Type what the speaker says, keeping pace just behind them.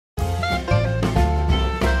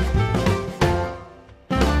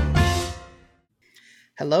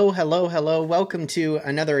Hello, hello, hello. Welcome to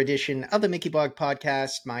another edition of the Mickey Blog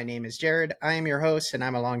Podcast. My name is Jared. I am your host, and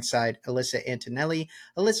I'm alongside Alyssa Antonelli.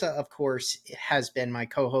 Alyssa, of course, has been my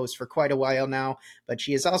co-host for quite a while now, but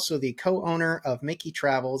she is also the co-owner of Mickey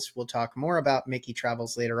Travels. We'll talk more about Mickey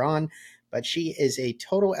Travels later on, but she is a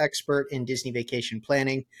total expert in Disney vacation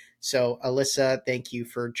planning. So, Alyssa, thank you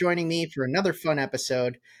for joining me for another fun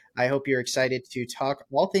episode. I hope you're excited to talk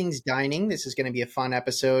all things dining. This is going to be a fun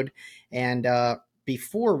episode. And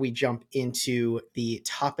before we jump into the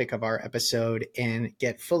topic of our episode and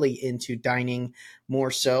get fully into dining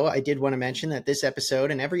more so, I did want to mention that this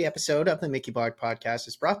episode and every episode of the Mickey Blog Podcast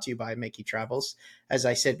is brought to you by Mickey Travels. As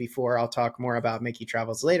I said before, I'll talk more about Mickey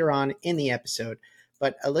Travels later on in the episode.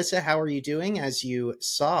 But Alyssa, how are you doing? As you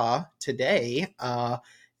saw today,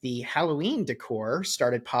 the Halloween decor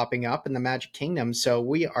started popping up in the Magic Kingdom. So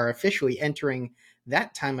we are officially entering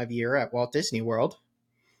that time of year at Walt Disney World.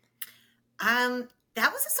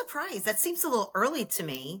 That was a surprise. That seems a little early to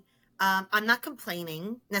me. I'm not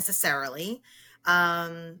complaining necessarily.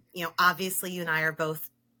 Obviously you and I are both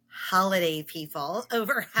holiday people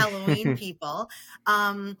over Halloween people.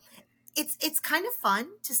 It's kind of fun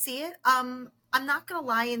to see it. I'm not going to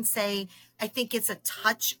lie and say, I think it's a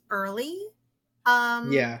touch early.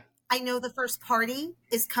 Yeah. I know the first party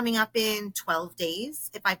is coming up in 12 days,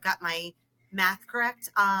 if I've got my math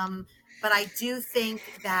correct. But I do think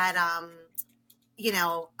that,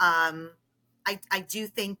 I do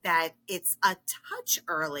think that it's a touch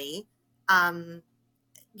early. I'm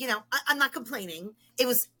not complaining.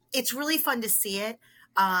 It's really fun to see it.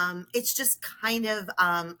 It's just kind of,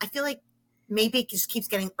 I feel like maybe it just keeps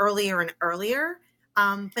getting earlier and earlier.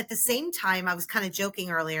 But at the same time, I was kind of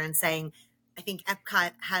joking earlier and saying, I think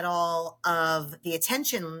Epcot had all of the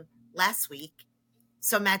attention last week.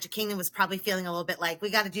 So Magic Kingdom was probably feeling a little bit like, we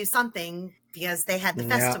got to do something because they had the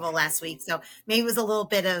festival last week. So maybe it was a little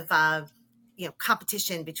bit of,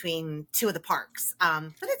 competition between two of the parks.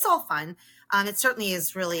 But it's all fun. It certainly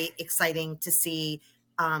is really exciting to see.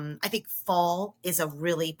 I think fall is a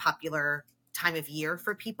really popular time of year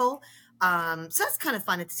for people. So that's kind of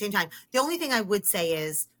fun at the same time. The only thing I would say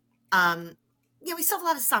is, we still have a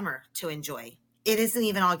lot of summer to enjoy. It isn't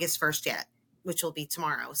even August 1st yet, which will be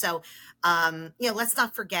tomorrow. So, let's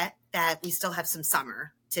not forget that we still have some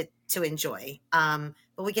summer to enjoy. But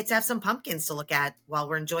we get to have some pumpkins to look at while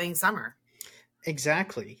we're enjoying summer.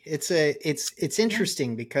 Exactly. It's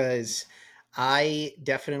interesting because I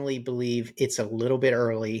definitely believe it's a little bit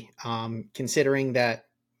early, considering that,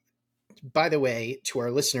 by the way, to our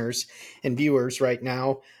listeners and viewers right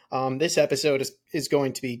now, this episode is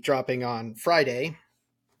going to be dropping on Friday,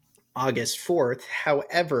 August 4th.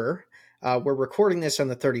 However, we're recording this on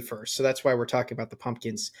the 31st, so that's why we're talking about the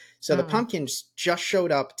pumpkins. So the pumpkins just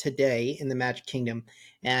showed up today in the Magic Kingdom,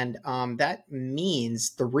 and that means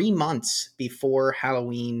 3 months before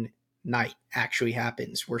Halloween night actually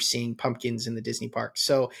happens, we're seeing pumpkins in the Disney parks.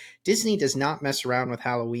 So Disney does not mess around with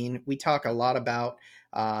Halloween. We talk a lot about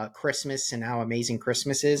Christmas and how amazing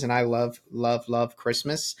Christmas is, and I love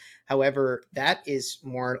Christmas. However, that is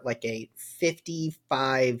more like a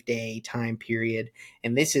 55-day time period,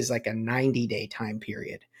 and this is like a 90-day time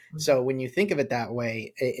period. Mm-hmm. So when you think of it that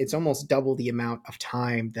way, it's almost double the amount of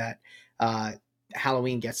time that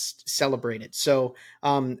Halloween gets celebrated. So,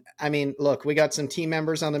 look, we got some team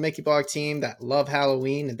members on the Mickey Blog team that love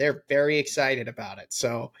Halloween, and they're very excited about it.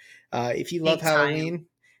 So if you love Halloween,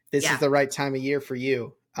 this is the right time of year for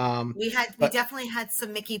you. We definitely had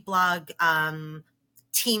some Mickey Blog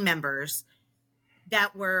team members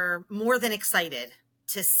that were more than excited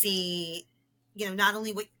to see, not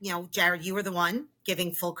only what, Jared, you were the one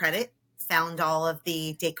giving full credit, found all of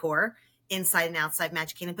the decor inside and outside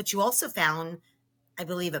Magic Kingdom, but you also found, I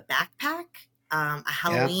believe, a backpack, a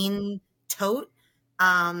Halloween tote.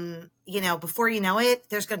 Before you know it,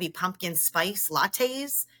 there's going to be pumpkin spice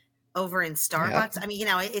lattes over in Starbucks.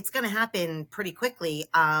 Yeah. It's going to happen pretty quickly.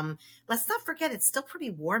 Let's not forget, it's still pretty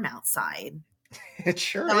warm outside. It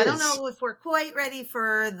sure is. I don't know if we're quite ready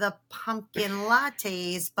for the pumpkin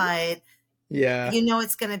lattes, but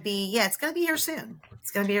it's going to be, it's going to be here soon.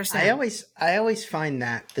 It's going to be here soon. I always find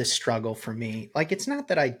that the struggle for me. Like, it's not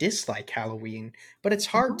that I dislike Halloween, but it's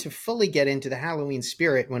hard to fully get into the Halloween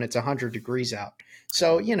spirit when it's 100 degrees out.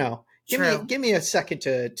 So, give me a second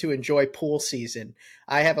to enjoy pool season.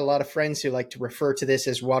 I have a lot of friends who like to refer to this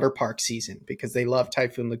as water park season because they love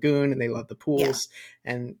Typhoon Lagoon and they love the pools.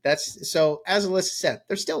 Yeah. And that's so, as Alyssa said,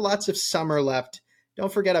 there's still lots of summer left.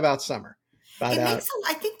 Don't forget about summer. But,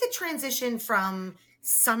 I think the transition from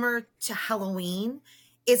summer to Halloween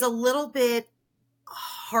is a little bit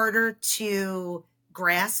harder to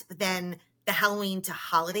grasp than the Halloween to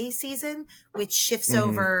holiday season, which shifts Hmm.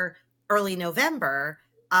 over early November,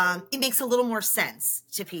 it makes a little more sense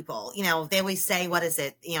to people. They always say, what is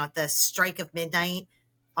it? At the strike of midnight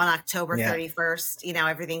on October Yeah. 31st,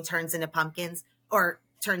 everything turns into pumpkins or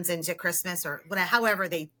turns into Christmas or whatever,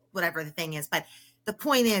 whatever the thing is. But the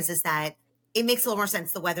point is that it makes a little more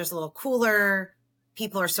sense. The weather's a little cooler.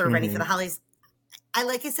 People are sort of ready for Hmm. the holidays.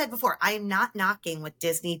 Like I said before, I am not knocking what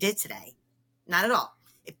Disney did today. Not at all.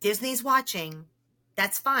 If Disney's watching,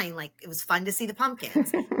 that's fine. Like, it was fun to see the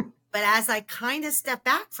pumpkins. But as I kind of stepped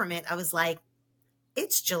back from it, I was like,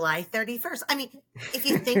 it's July 31st. I mean, if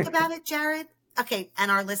you think about it, Jared, okay,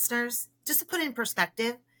 and our listeners, just to put it in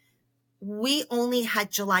perspective, we only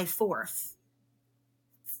had July 4th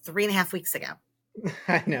 3.5 weeks ago.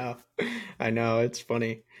 I know. I know. It's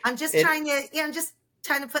funny. I'm just It, trying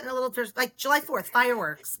to, put in a little, like July 4th,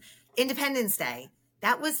 fireworks, Independence Day.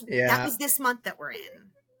 That yeah. was this month that we're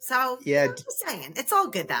in. So, Yeah. just saying, it's all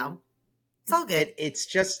good though. It's all good. It's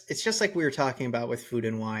just like we were talking about with food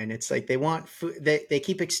and wine. It's like they want food. They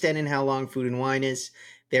keep extending how long food and wine is.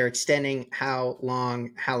 They're extending how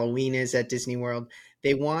long Halloween is at Disney World.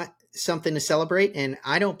 They want something to celebrate, and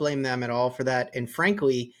I don't blame them at all for that. And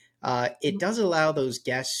frankly, it does allow those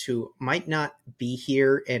guests who might not be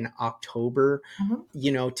here in October,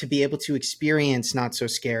 Mhm. to be able to experience Not So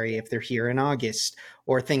Scary if they're here in August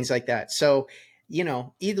or things like that. So,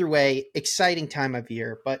 either way, exciting time of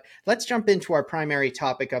year. But let's jump into our primary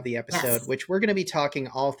topic of the episode, Yes. which we're going to be talking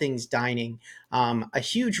all things dining. A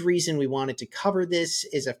huge reason we wanted to cover this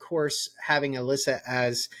is, of course, having Alyssa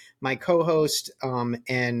as my co-host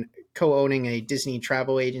and co-owning a Disney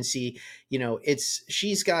travel agency.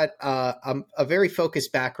 She's got a very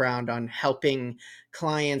focused background on helping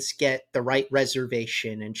clients get the right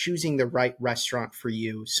reservation and choosing the right restaurant for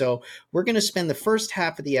you. So we're going to spend the first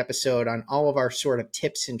half of the episode on all of our sort of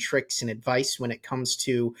tips and tricks and advice when it comes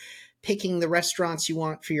to picking the restaurants you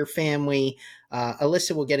want for your family.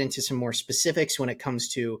 Alyssa will get into some more specifics when it comes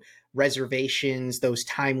to reservations, those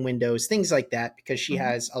time windows, things like that, because she Mhm.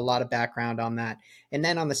 has a lot of background on that. And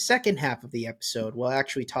then on the second half of the episode, we'll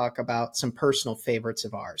actually talk about some personal favorites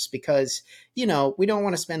of ours because, we don't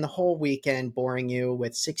want to spend the whole weekend boring you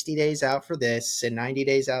with 60 days out for this and 90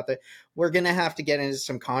 days out there. We're going to have to get into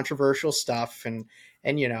some controversial stuff and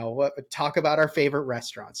talk about our favorite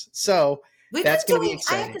restaurants. So We've that's been going to be doing,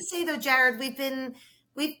 I have to exciting. say though, Jared,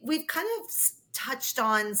 we've kind of touched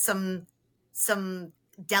on some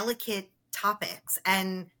delicate topics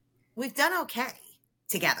and we've done okay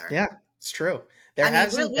together. Yeah, it's true. There I mean,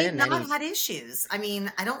 hasn't we've been not any. had issues. I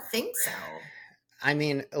mean, I don't think so. I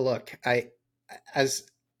mean, look, as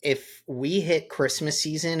if we hit Christmas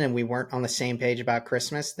season and we weren't on the same page about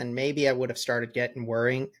Christmas, then maybe I would have started getting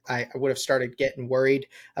worrying. I would have started getting worried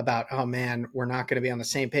about, oh man, we're not going to be on the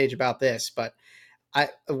same page about this. But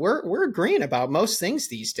we're agreeing about most things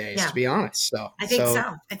these days, to Yeah, be honest. So I think so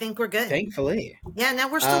so. I think we're good. thankfully, Yeah, no,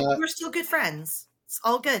 uh, we're still good friends. It's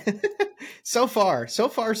all good. so far, so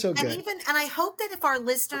And good. I hope that if our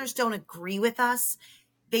listeners don't agree with us,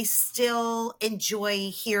 they still enjoy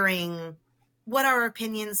hearing what our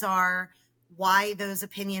opinions are, why those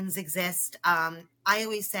opinions exist. I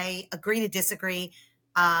always say agree to disagree,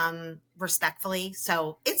 respectfully.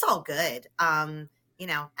 So it's all good. And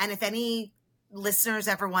if any listeners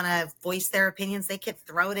ever want to voice their opinions, they could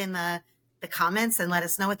throw it in the comments and let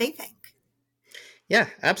us know what they think. Yeah,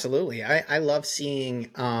 absolutely. I love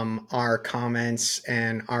seeing our comments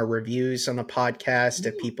and our reviews on the podcast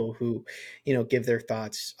of Mm, people who, give their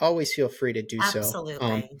thoughts. Always feel free to do so.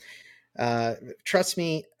 absolutely. Uh, Trust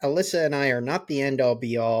me, Alyssa and I are not the end all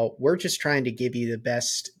be all. We're just trying to give you the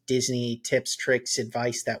best Disney tips, tricks,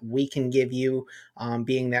 advice that we can give you,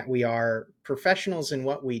 being that we are professionals in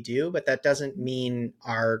what we do, but that doesn't mean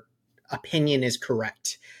our opinion is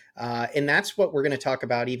correct. And that's what we're going to talk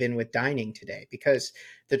about even with dining today, because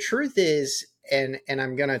the truth is, and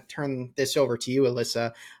I'm going to turn this over to you,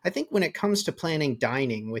 Alyssa. I think when it comes to planning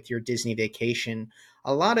dining with your Disney vacation,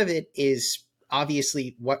 a lot of it is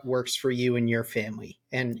obviously what works for you and your family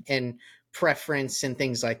and preference and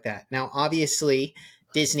things like that. Now, obviously,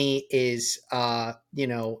 Disney is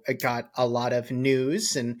got a lot of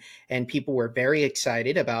news and people were very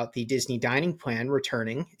excited about the Disney dining plan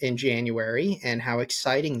returning in January and how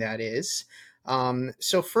exciting that is.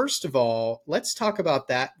 So first of all, let's talk about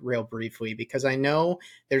that real briefly because I know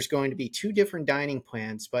there's going to be two different dining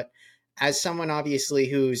plans, but as someone obviously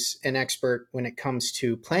who's an expert when it comes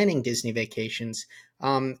to planning Disney vacations,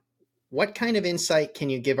 um, what kind of insight can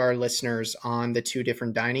you give our listeners on the two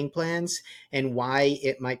different dining plans and why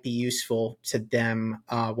it might be useful to them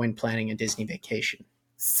when planning a Disney vacation?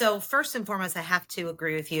 So first and foremost, I have to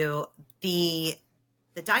agree with you. The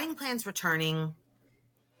dining plans returning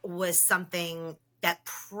was something that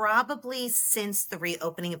probably since the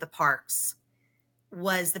reopening of the parks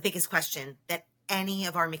was the biggest question that any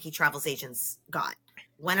of our Mickey Travels agents got.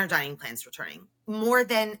 When are dining plans returning? More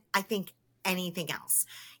than I think anything else.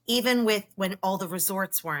 Even with when all the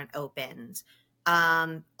resorts weren't opened,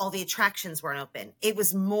 all the attractions weren't open. It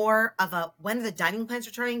was more of a when are the dining plans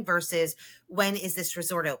returning versus when is this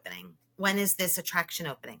resort opening? When is this attraction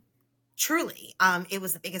opening? Truly, it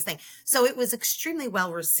was the biggest thing. So it was extremely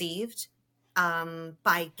well received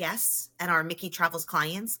by guests and our Mickey Travels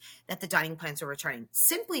clients that the dining plans are returning,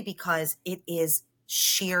 simply because it is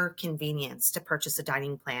sheer convenience to purchase a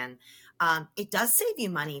dining plan. It does save you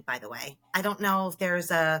money, by the way. I don't know if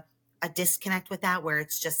there's a disconnect with that where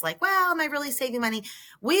it's just like, well, am I really saving money?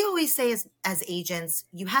 We always say as agents,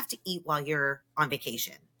 you have to eat while you're on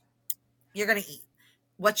vacation. You're going to eat.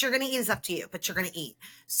 What you're going to eat is up to you, but you're going to eat.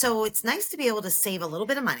 So it's nice to be able to save a little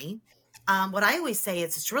bit of money. What I always say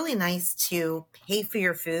is it's really nice to pay for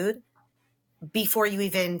your food before you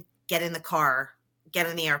even get in the car, get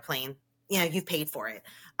in the airplane. You know, you've paid for it.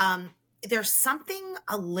 There's something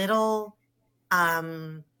a little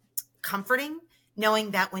comforting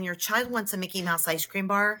knowing that when your child wants a Mickey Mouse ice cream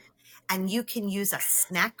bar and you can use a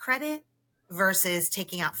snack credit versus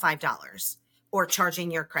taking out $5 or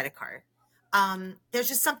charging your credit card. There's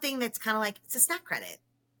just something that's kind of like, it's a snack credit.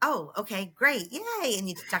 Oh, okay, great. Yay. And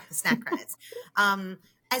you deduct the snack credits.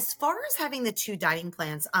 As far as having the two dining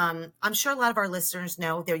plans, I'm sure a lot of our listeners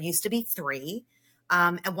know there used to be three.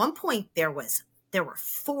 At one point there were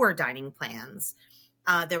four dining plans.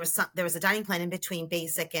 There was a dining plan in between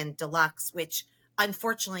basic and deluxe, which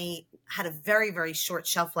unfortunately had a very, very short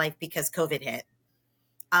shelf life because COVID hit.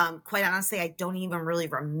 Quite honestly, I don't even really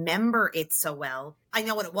remember it so well. I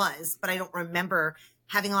know what it was, but I don't remember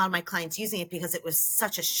having a lot of my clients using it because it was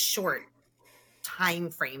such a short time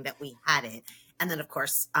frame that we had it. And then, of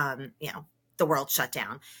course, the world shut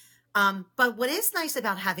down. But what is nice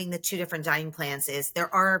about having the two different dining plans is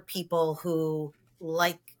there are people who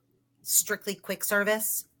like strictly quick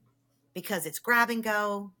service because it's grab and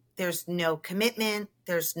go. There's no commitment.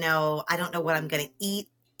 There's no, I don't know what I'm going to eat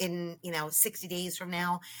in 60 days from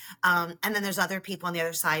now. And then there's other people on the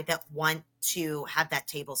other side that want to have that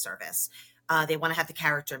table service. They want to have the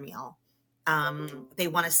character meal. They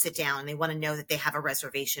want to sit down. They want to know that they have a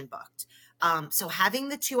reservation booked. So having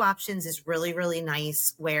the two options is really, really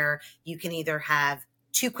nice, where you can either have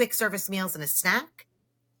two quick service meals and a snack,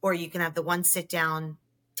 or you can have the one sit down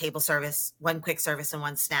table service, one quick service, and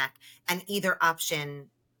one snack. And either option,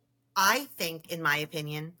 I think, in my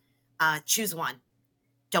opinion, choose one.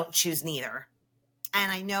 Don't choose neither. And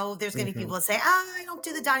I know there's going to be people that say, I don't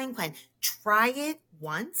do the dining plan. Try it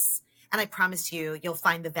once. And I promise you'll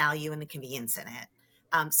find the value and the convenience in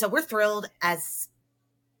it. So we're thrilled as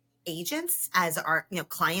agents, as our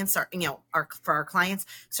clients are, for our clients,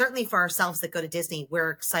 certainly for ourselves that go to Disney.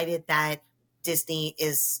 We're excited that Disney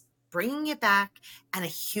is bringing it back, and a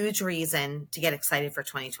huge reason to get excited for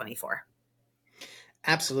 2024.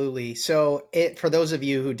 Absolutely. So, for those of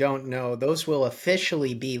you who don't know, those will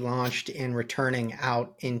officially be launched and returning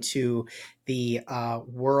out into the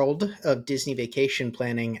world of Disney vacation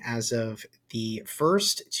planning as of the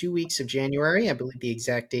first 2 weeks of January. I believe the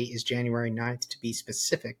exact date is January 9th to be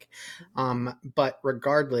specific. But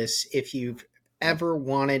regardless, if you've ever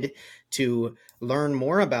wanted to learn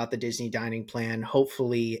more about the Disney dining plan,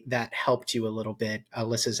 hopefully that helped you a little bit,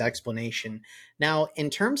 Alyssa's explanation. Now, in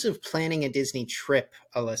terms of planning a Disney trip,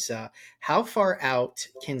 Alyssa, how far out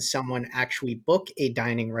can someone actually book a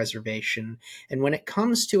dining reservation? And when it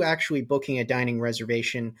comes to actually booking a dining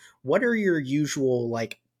reservation, what are your usual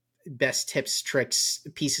best tips, tricks,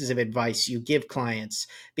 pieces of advice you give clients?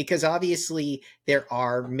 Because obviously there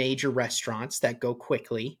are major restaurants that go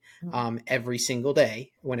quickly every single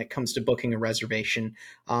day when it comes to booking a reservation.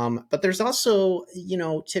 But there's also,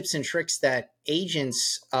 tips and tricks that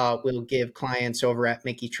agents will give clients over at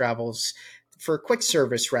Mickey Travels for quick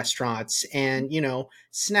service restaurants and,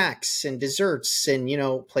 snacks and desserts and,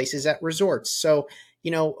 places at resorts. So,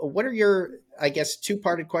 what are your, I guess,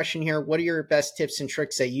 two-parted question here. What are your best tips and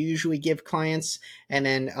tricks that you usually give clients? And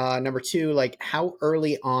then number two, how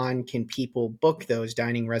early on can people book those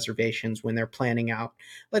dining reservations when they're planning out,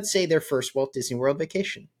 let's say, their first Walt Disney World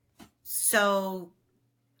vacation? So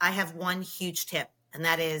I have one huge tip, and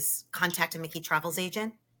that is contact a Mickey Travels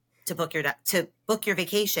agent to book your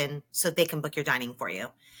vacation so they can book your dining for you.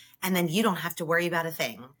 And then you don't have to worry about a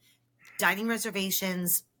thing. Dining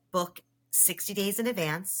reservations book 60 days in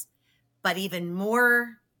advance, but even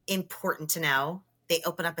more important to know, they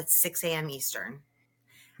open up at 6 a.m. Eastern.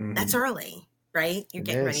 Mm-hmm. That's early. right? You're It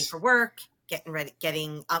getting ready is. for work,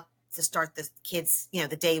 getting up to start the kids,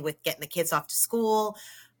 the day with getting the kids off to school.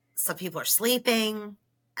 Some people are sleeping,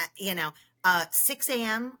 6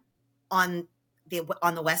 a.m. on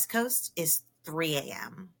the West Coast is 3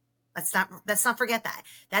 a.m. Let's not forget that.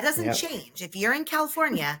 That doesn't Yep. change. If you're in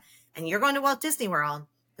California and you're going to Walt Disney World,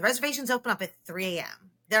 the reservations open up at 3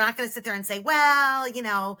 a.m. They're not going to sit there and say,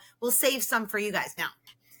 well, we'll save some for you guys. No.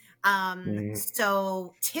 Mm.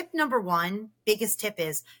 So tip number one, biggest tip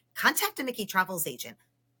is contact a Mickey Travels agent.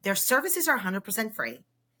 Their services are 100% free.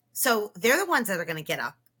 So they're the ones that are going to get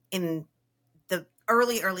up in the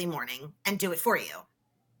early morning and do it for you.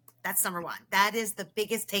 That's number one. That is the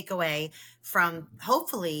biggest takeaway from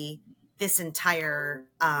hopefully this entire,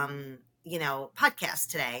 podcast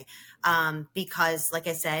today. Because like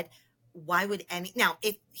I said, why would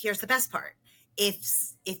here's the best part. If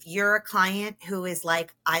you're a client who is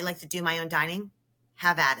like, I like to do my own dining,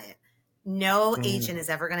 have at it. No Mm. agent is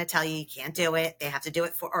ever going to tell you can't do it. They have to do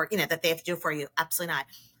it that they have to do it for you. Absolutely not.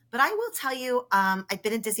 But I will tell you, I've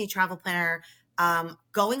been a Disney travel planner,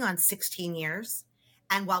 going on 16 years.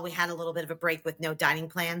 And while we had a little bit of a break with no dining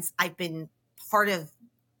plans, I've been part of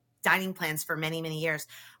dining plans for many, many years.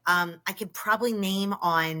 I could probably name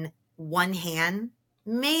on one hand,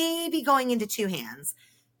 maybe going into two hands,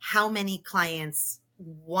 how many clients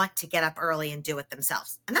want to get up early and do it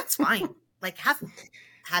themselves. And that's fine. Like have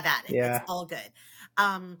at it. It's Yeah. all good.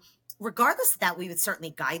 Um, Regardless of that, we would certainly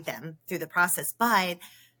guide them through the process. But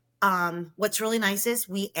what's really nice is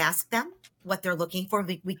we ask them what they're looking for.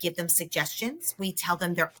 We give them suggestions. We tell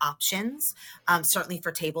them their options, certainly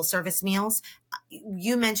for table service meals.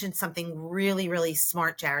 You mentioned something really, really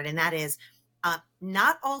smart, Jared, and that is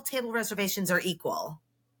not all table reservations are equal.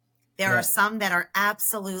 There are Yeah. some that are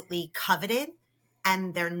absolutely coveted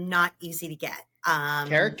and they're not easy to get.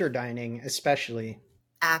 Character dining, especially.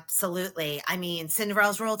 Absolutely. I mean,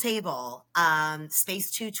 Cinderella's Royal Table,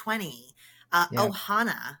 Space 220, Yeah.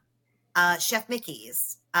 Ohana, Chef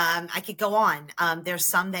Mickey's. I could go on. There's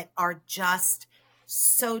some that are just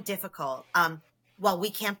so difficult. Well,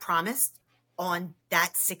 we can't promise on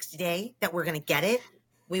that 60-day that we're going to get it.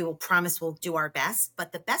 We will promise we'll do our best.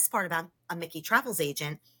 But the best part about a Mickey Travels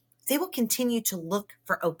agent, they will continue to look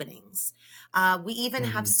for openings. We even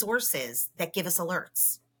have Mm. sources that give us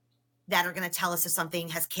alerts that are going to tell us if something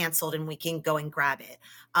has canceled and we can go and grab it.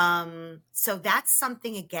 So that's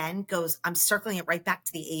something, again, I'm circling it right back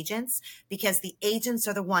to the agents, because the agents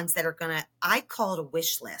are the ones that are I call it a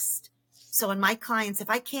wish list. So in my clients, if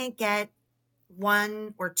I can't get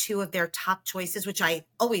one or two of their top choices, which I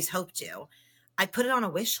always hope to, I put it on a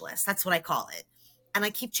wish list. That's what I call it. And I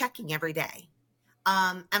keep checking every day.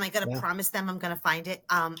 Am I going to Yeah. promise them I'm going to find it?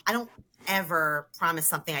 I don't ever promise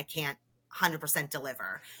something I can't 100%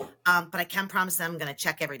 deliver. But I can promise them I'm going to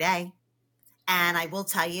check every day. And I will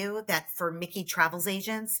tell you that for Mickey Travels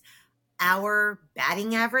agents, our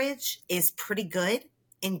batting average is pretty good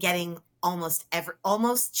in getting almost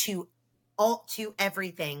to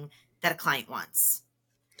everything that a client wants.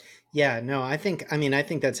 Yeah, no, I think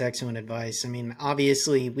that's excellent advice. I mean,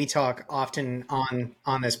 obviously we talk often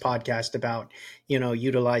on this podcast about,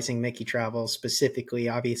 utilizing Mickey Travel specifically.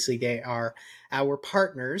 Obviously they are our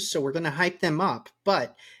partners, so we're going to hype them up.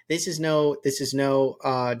 But this is no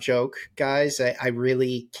joke, guys. I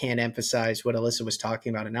really can't emphasize what Alyssa was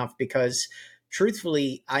talking about enough, because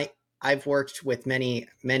truthfully, I've worked with many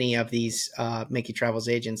of these Mickey Travels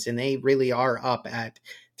agents, and they really are up at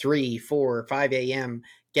 3, 4, 5 a.m.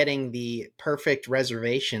 getting the perfect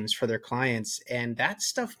reservations for their clients. And that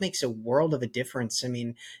stuff makes a world of a difference. I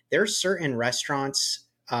mean, there's certain restaurants,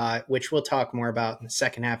 which we'll talk more about in the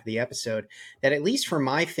second half of the episode, that at least for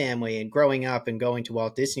my family and growing up and going to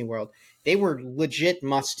Walt Disney World, they were legit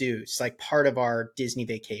must do's, like part of our Disney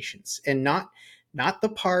vacations. And not the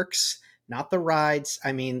parks, not the rides.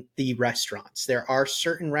 I mean, the restaurants. There are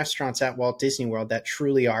certain restaurants at Walt Disney World that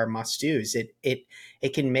truly are must do's.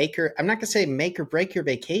 It can I'm not going to say make or break your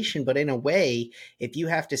vacation, but in a way, if you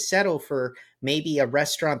have to settle for maybe a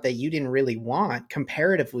restaurant that you didn't really want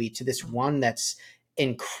comparatively to this one that's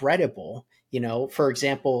incredible, for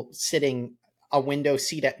example, sitting a window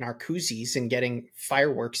seat at Narcoossee's and getting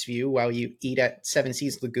fireworks view while you eat at Seven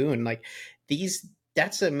Seas Lagoon, like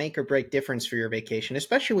that's a make or break difference for your vacation,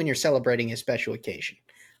 especially when you're celebrating a special occasion.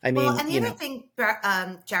 I Well, mean, and the other thing,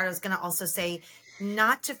 Jared, was going to also say,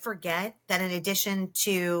 not to forget that in addition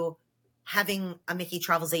to having a Mickey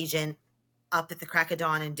Travels agent up at the crack of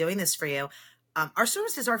dawn and doing this for you, our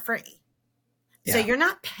services are free. So yeah. you're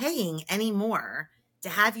not paying any more to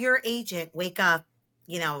have your agent wake up,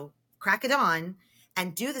 crack of dawn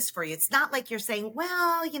and do this for you. It's not like you're saying,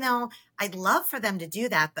 well, I'd love for them to do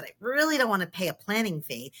that, but I really don't want to pay a planning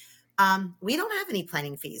fee. We don't have any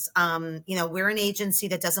planning fees. We're an agency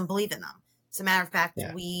that doesn't believe in them. As a matter of fact,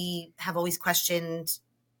 Yeah. we have always questioned,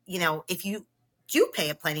 if you do pay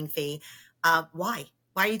a planning fee, why?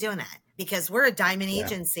 Why are you doing that? Because we're a diamond Yeah.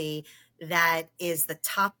 agency that is the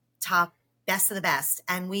top best of the best.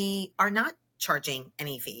 And we are not charging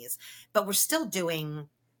any fees, but we're still doing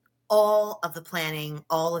all of the planning,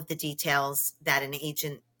 all of the details that an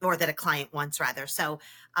agent or that a client wants rather. So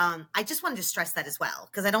I just wanted to stress that as well,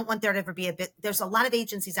 because I don't want there to ever be there's a lot of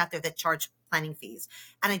agencies out there that charge planning fees.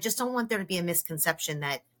 And I just don't want there to be a misconception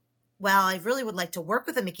that, well, I really would like to work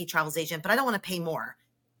with a Mickey Travels agent, but I don't want to pay more.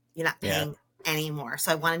 You're not Yeah. paying any more.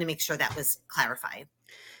 So I wanted to make sure that was clarified.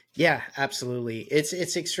 Yeah, absolutely.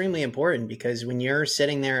 It's extremely important because when you're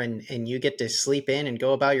sitting there and you get to sleep in and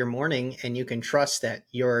go about your morning and you can trust that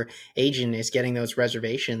your agent is getting those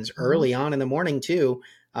reservations Mhm. early on in the morning too,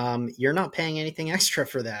 you're not paying anything extra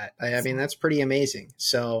for that. I mean, that's pretty amazing.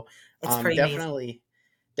 So It's pretty amazing.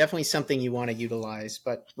 definitely something you want to utilize.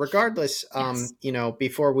 But regardless, Yes.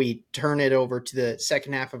 before we turn it over to the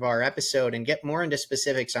second half of our episode and get more into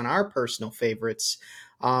specifics on our personal favorites,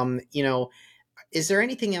 you know, is there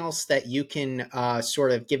anything else that you can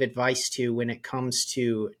sort of give advice to when it comes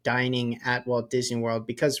to dining at Walt Disney World?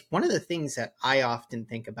 Because one of the things that I often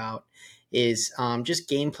think about is just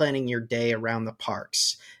game planning your day around the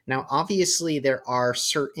parks. Now, obviously, there are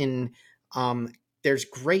certain um, there's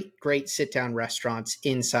great sit down restaurants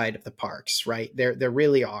inside of the parks, right? There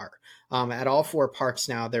really are. At all four parks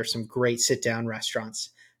now, there's some great sit down restaurants.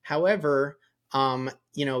 However,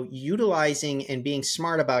 utilizing and being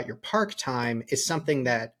smart about your park time is something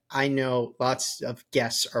that I know lots of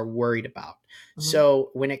guests are worried about. Mhm.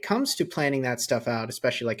 So when it comes to planning that stuff out,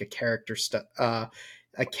 especially like a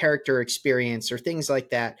character experience or things like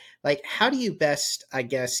that, like how do you best, I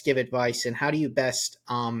guess, give advice and how do you best,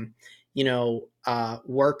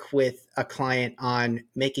 work with a client on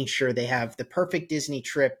making sure they have the perfect Disney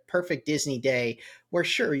trip, perfect Disney day, where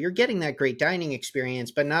sure you're getting that great dining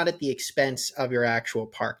experience but not at the expense of your actual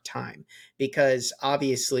park time, because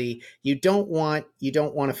obviously you don't want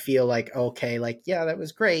to feel like, okay, like yeah, that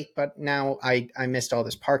was great but now I missed all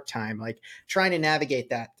this park time. Like trying to navigate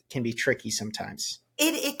that can be tricky sometimes.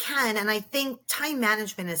 It can, and I think time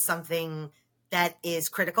management is something that is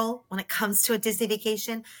critical when it comes to a Disney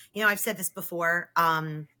vacation. I've said this before.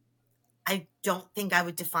 I don't think I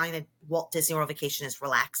would define a Walt Disney World vacation as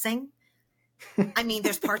relaxing. I mean,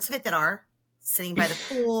 there's parts of it that are sitting by the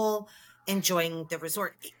pool, enjoying the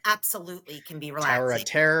resort. It absolutely can be Tower of relaxing.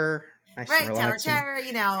 Terror, nice and Right, Tower relaxing.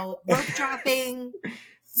 Terror, rope dropping,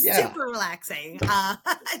 Yeah, super relaxing.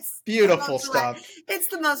 It's the beautiful most relax. stuff. It's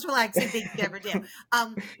the most relaxing thing you can ever do.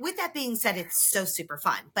 With that being said, it's so super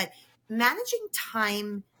fun. But managing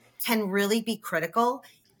time can really be critical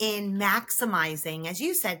in maximizing, as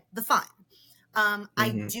you said, the fun. I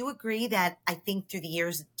Hmm. do agree that I think through the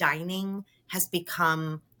years, dining has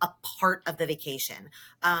become a part of the vacation.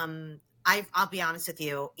 I'll be honest with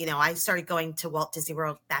you. I started going to Walt Disney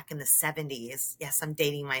World back in the 70s. Yes, I'm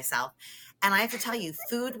dating myself. And I have to tell you,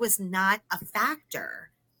 food was not a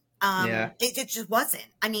factor. Yeah. It just wasn't.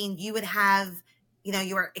 I mean, you would have,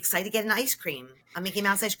 you were excited to get an ice cream, a Mickey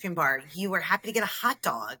Mouse ice cream bar. You were happy to get a hot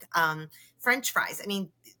dog, French fries. I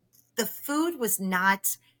mean, the food was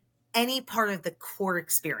not any part of the core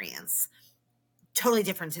experience. Totally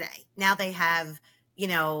different today. Now they have,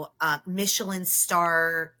 Michelin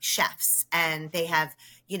star chefs, and they have,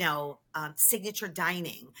 signature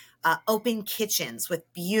dining, open kitchens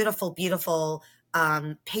with beautiful, beautiful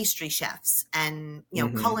pastry chefs and,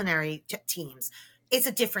 Hmm. culinary teams. It's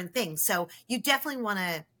a different thing. So you definitely want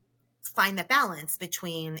to find the balance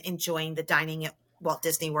between enjoying the dining at Walt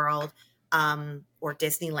Disney World or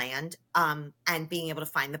Disneyland, and being able to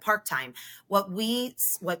find the park time. What we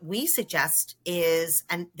suggest is,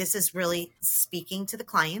 and this is really speaking to the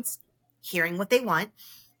clients, hearing what they want.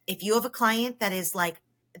 If you have a client that is like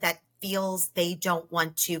that feels they don't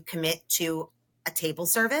want to commit to a table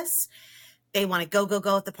service, they want to go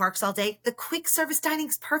at the parks all day, the quick service dining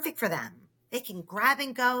is perfect for them. They can grab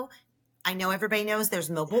and go. I know everybody knows there's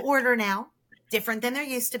mobile order now, different than there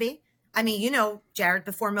used to be. I mean, Jared,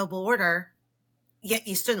 before mobile order, yet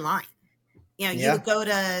you stood in line. You would Yeah. go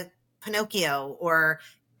to Pinocchio or,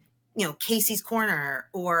 Casey's Corner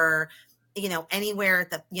or, anywhere at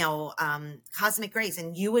the, Cosmic Grace,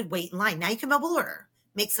 and you would wait in line. Now you can mobile order.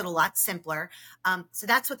 Makes it a lot simpler. So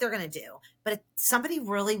that's what they're going to do. But if somebody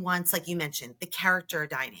really wants, like you mentioned, the character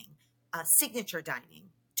dining, signature dining,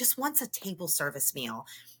 just wants a table service meal,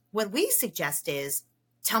 what we suggest is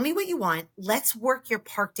Tell me what you want. Let's work your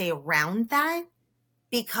park day around that.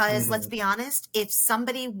 Because let's Mhm. be honest, if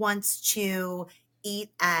somebody wants to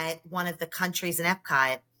eat at one of the countries in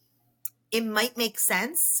Epcot, it might make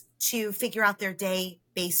sense to figure out their day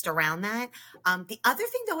based around that. The other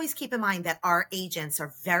thing to always keep in mind that our agents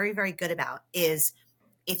are very, very good about is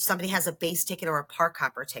if somebody has a base ticket or a park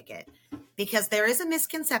hopper ticket, because there is a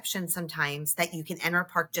misconception sometimes that you can enter a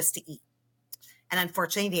park just to eat. And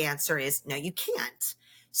unfortunately, the answer is no, you can't.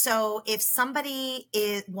 So if somebody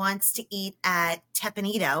wants to eat at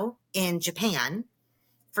Teppanydo in Japan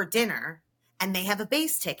for dinner and they have a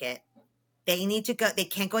base ticket, they need to go, they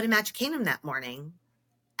can't go to Magic Kingdom that morning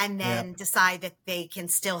and Yeah. then decide that they can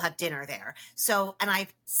still have dinner there. So, and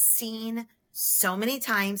I've seen so many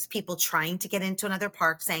times people trying to get into another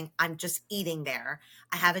park saying, I'm just eating there.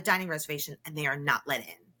 I have a dining reservation, and they are not let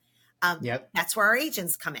in. Yep. That's where our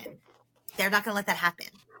agents come in. They're not going to let that happen.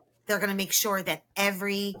 They're going to make sure that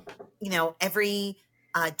every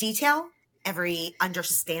detail, every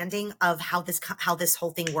understanding of how this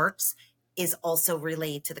whole thing works is also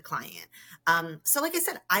relayed to the client. So like I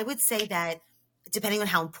said, I would say that depending on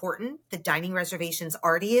how important the dining reservations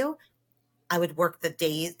are to you, I would work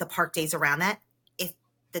the park days around that. If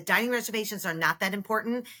the dining reservations are not that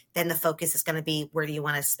important, then the focus is going to be where do you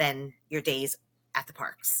want to spend your days at the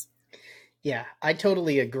parks. Yeah, I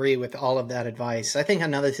totally agree with all of that advice. I think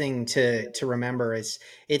another thing to remember is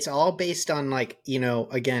it's all based on, like,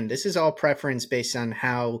 again, this is all preference based on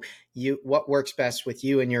how you what works best with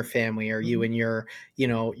you and your family, or you Mhm. and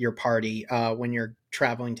your party when you're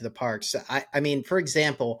traveling to the parks. I mean, for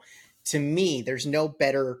example, to me, there's no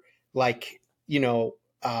better, like,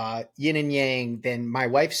 yin and yang than my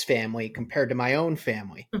wife's family compared to my own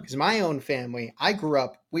family. Because my own family, I grew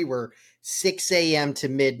up, we were 6 a.m. to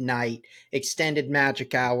midnight, extended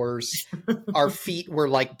magic hours. Our feet were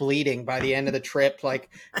like bleeding by the end of the trip, like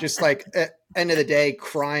just like end of the day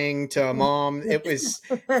crying to mom. It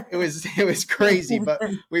was crazy, but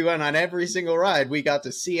we went on every single ride. We got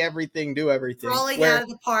to see everything, do everything. Crawling out Where of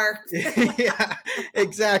the park. yeah,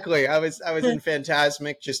 exactly. I was in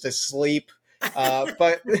Phantasmic just asleep.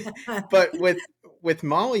 But with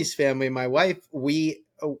Molly's family, my wife,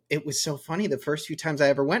 it was so funny. The first few times I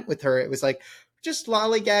ever went with her, it was like just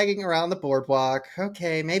lollygagging around the boardwalk.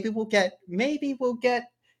 Okay, maybe we'll get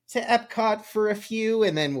to Epcot for a few,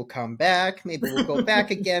 and then we'll come back. Maybe we'll go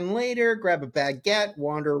back again later, grab a baguette,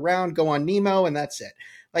 wander around, go on Nemo, and that's it.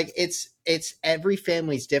 Like, it's every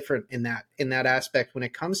family's different in that aspect when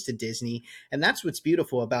it comes to Disney, and that's what's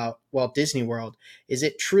beautiful about Walt Disney World, is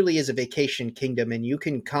it truly is a vacation kingdom, and you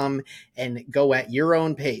can come and go at your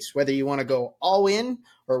own pace, whether you want to go all in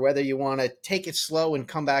or whether you want to take it slow and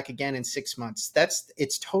come back again in 6 months.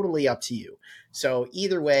 It's totally up to you. So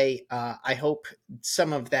either way, I hope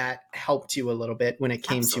some of that helped you a little bit when it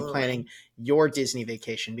came to Absolutely. planning your Disney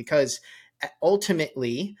vacation, because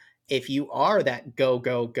ultimately, if you are that go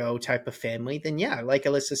go go type of family, then yeah, like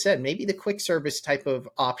Alyssa said, maybe the quick service type of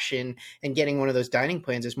option and getting one of those dining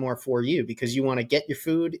plans is more for you, because you want to get your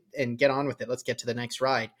food and get on with it. Let's get to the next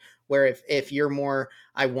ride. Where if you're more,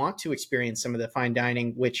 I want to experience some of the fine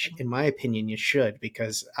dining, which in my opinion you should,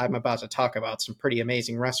 because I'm about to talk about some pretty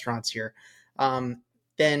amazing restaurants here. Um,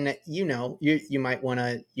 then you might want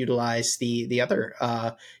to utilize the other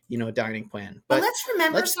dining plan. But But let's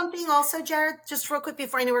remember let's something also, Jared, just real quick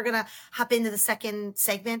before I know we're going to hop into the second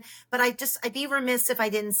segment. But I'd be remiss if I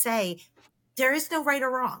didn't say there is no right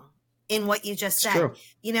or wrong in what you just it's said.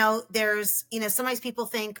 true. Sometimes people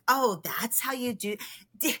think, oh, that's how you do.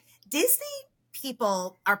 Disney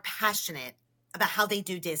people are passionate about how they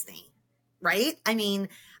do Disney, right? I mean,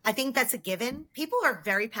 I think that's a given. People are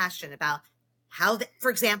very passionate about for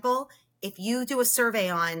example, if you do a survey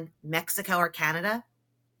on Mexico or Canada,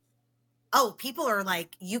 oh, people are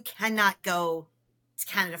like, you cannot go to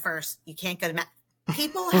Canada first. You can't go to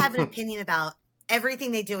people have an opinion about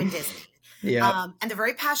everything they do in Disney. Yeah. And they're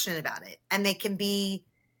very passionate about it. And they can be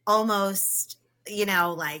almost,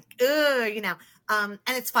 like, ugh, and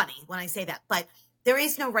it's funny when I say that, but there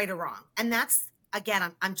is no right or wrong. And that's,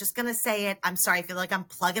 again, I'm just going to say it. I'm sorry. I feel like I'm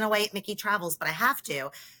plugging away at Mickey Travels, but I have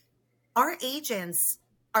to. Our agents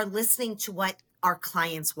are listening to what our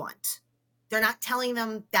clients want. They're not telling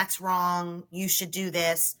them that's wrong. You should do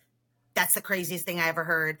this. That's the craziest thing I ever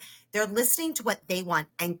heard. They're listening to what they want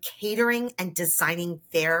and catering and designing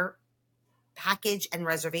their package and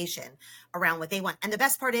reservation around what they want. And the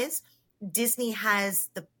best part is Disney has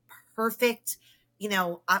the perfect,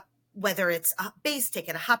 whether it's a base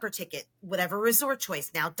ticket, a hopper ticket, whatever resort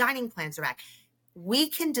choice. Now dining plans are back. We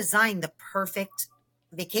can design the perfect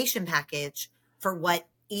vacation package for what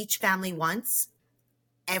each family wants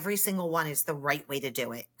every single one is the right way to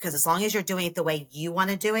do it. Because as long as you're doing it the way you want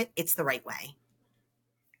to do it, it's the right way.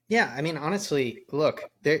 Yeah, I mean, honestly, look,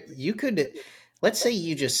 there you could, let's say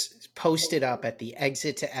you just posted up at the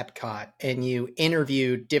exit to Epcot and you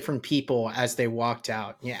interviewed different people as they walked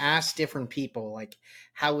out. You asked different people like,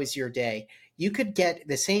 "How was your day?" You could get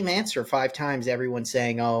the same answer 5 times. Everyone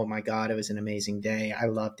saying, "Oh my God, it was an amazing day. I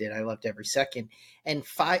loved it. I loved every second." And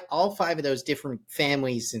all five of those different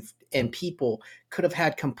families and people could have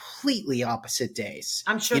had completely opposite days.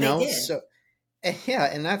 I'm sure You they know, did. so yeah,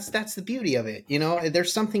 and that's the beauty of it. You know,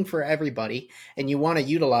 there's something for everybody, and you want to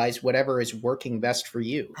utilize whatever is working best for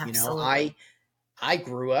you. You know, Absolutely. I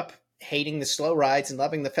grew up hating the slow rides and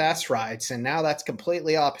loving the fast rides, and now that's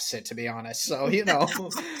completely opposite, to be honest. So, you know,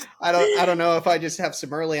 I don't know if I just have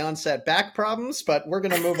some early onset back problems, but we're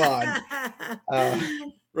gonna move on. Uh,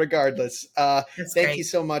 regardless, That's thank you great.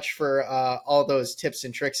 so much for all those tips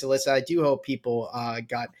and tricks, Alyssa. I do hope people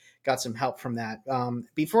got some help from that.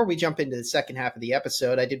 Before we jump into the second half of the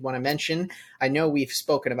episode, I did want to mention, I know we've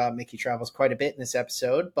spoken about Mickey Travels quite a bit in this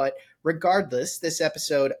episode, but regardless, this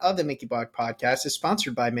episode of the Mickey Blog Podcast is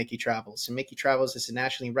sponsored by Mickey Travels. And Mickey Travels is a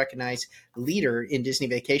nationally recognized leader in Disney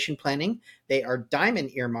vacation planning. They are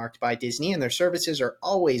diamond earmarked by Disney, and their services are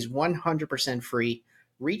always 100% free.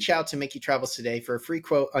 Reach out to Mickey Travels today for a free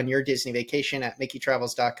quote on your Disney vacation at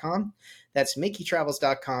MickeyTravels.com. That's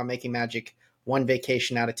MickeyTravels.com, making magic one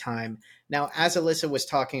vacation at a time. Now, as Alyssa was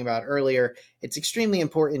talking about earlier, it's extremely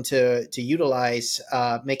important to utilize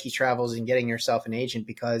Mickey Travels and getting yourself an agent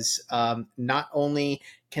because not only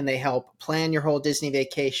can they help plan your whole Disney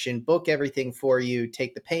vacation, book everything for you,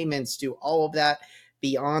 take the payments, do all of that.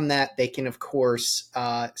 Beyond that, they can, of course,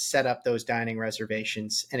 set up those dining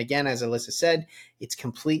reservations. And again, as Alyssa said, it's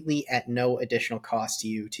completely at no additional cost to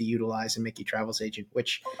you to utilize a Mickey Travels agent,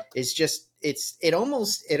 which is just it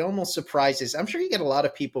almost surprises. I'm sure you get a lot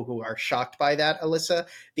of people who are shocked by that, Alyssa,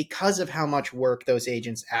 because of how much work those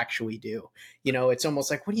agents actually do. You know, it's almost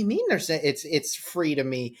like, what do you mean it's free to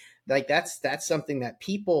me? Like that's something that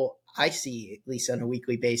people I see at least on a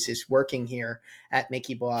weekly basis working here at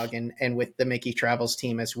Mickey Blog and with the Mickey Travels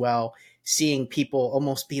team as well, seeing people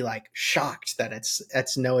almost be like shocked that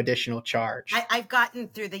it's no additional charge. I've gotten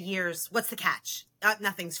through the years. What's the catch?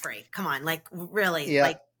 Nothing's free. Come on, like really, Yeah.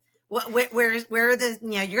 like where are the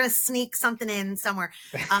you're gonna sneak something in somewhere,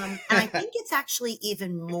 and I think it's actually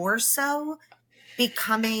even more so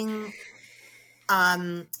becoming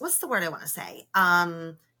what's the word I want to say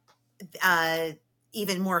uh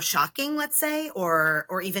even more shocking, let's say, or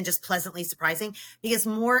even just pleasantly surprising, because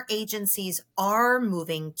more agencies are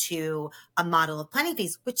moving to a model of planning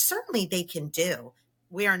fees, which certainly they can do.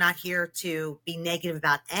 We are not here to be negative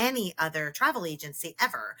about any other travel agency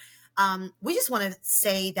ever. We just want to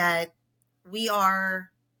say that we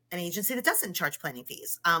are an agency that doesn't charge planning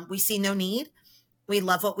fees. We see no need. We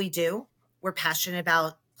love what we do. We're passionate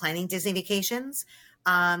about planning Disney vacations.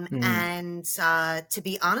 Mm. And to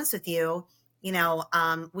be honest with you,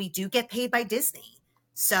 we do get paid by Disney.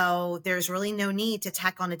 So there's really no need to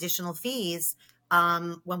tack on additional fees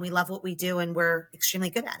when we love what we do and we're extremely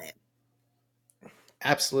good at it.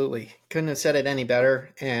 Absolutely. Couldn't have said it any better.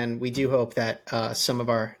 And we do hope that some of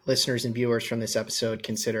our listeners and viewers from this episode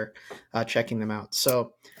consider checking them out.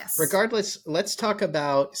 So, Yes. regardless, let's talk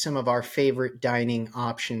about some of our favorite dining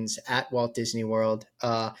options at Walt Disney World.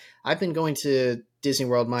 I've been going to Disney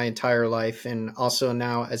World my entire life, and also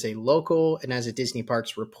now as a local and as a Disney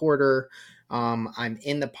Parks reporter. I'm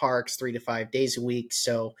in the parks 3 to 5 days a week.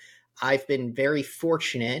 So, I've been very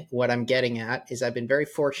fortunate. What I'm getting at is I've been very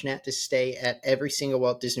fortunate to stay at every single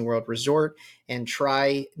Walt Disney World resort and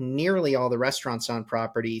try nearly all the restaurants on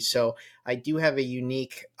property. So I do have a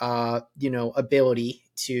unique, ability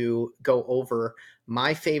to go over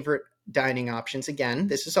my favorite dining options. Again,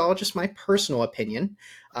 this is all just my personal opinion.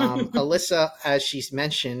 Alyssa, as she's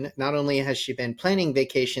mentioned, not only has she been planning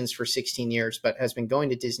vacations for 16 years, but has been going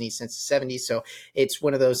to Disney since the 70s. So it's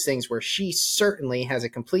one of those things where she certainly has a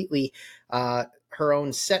completely her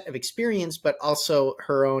own set of experience, but also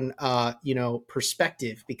her own,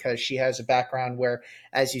 perspective, because she has a background where,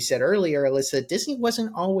 as you said earlier, Alyssa, Disney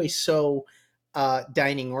wasn't always so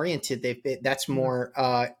dining oriented. That's more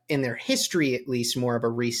in their history, at least, more of a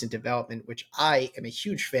recent development, which I am a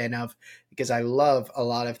huge fan of because I love a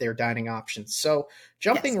lot of their dining options. So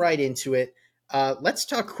jumping Yes. right into it, let's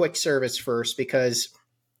talk quick service first, because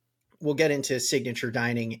we'll get into signature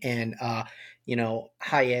dining and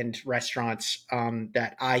high end restaurants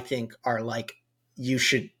that I think are like you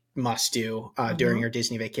should must do during Mm-hmm. your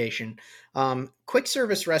Disney vacation. Quick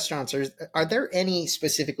service restaurants, are there any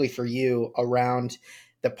specifically for you around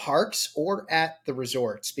the parks or at the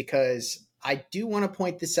resorts? Because I do want to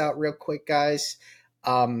point this out real quick, guys.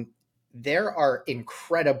 Um, there are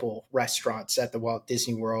incredible restaurants at the Walt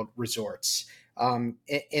Disney World resorts.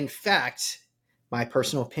 In fact, my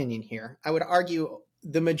personal opinion here, I would argue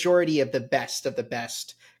the majority of the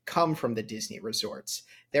best come from the Disney resorts.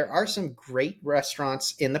 There are some great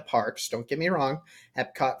restaurants in the parks, don't get me wrong.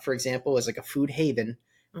 Epcot, for example, is like a food haven,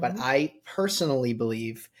 but Mhm. I personally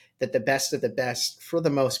believe that the best of the best, for the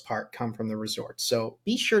most part, come from the resorts. So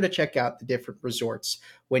be sure to check out the different resorts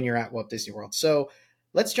when you're at Walt Disney World. So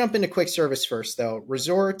let's jump into quick service first, though.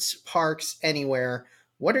 Resorts, parks, anywhere.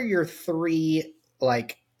 What are your three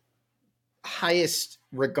like highest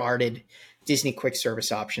regarded Disney quick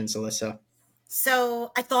service options, Alyssa?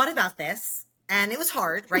 So I thought about this and it was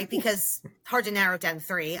hard, right? Because hard to narrow down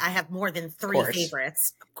three. I have more than Of three course.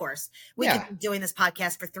 favorites, of course. We could Yeah. be doing this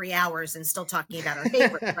podcast for 3 hours and still talking about our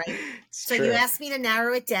favorites, right? It's So you true. asked me to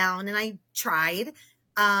narrow it down and I tried.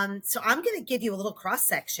 So I'm going to give you a little cross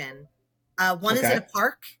section. One is in a Okay.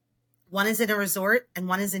 park, one is in a resort, and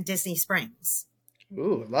one is in Disney Springs.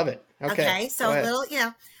 Ooh, love it. Okay. Okay, Go so a ahead.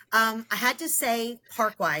 little, I had to say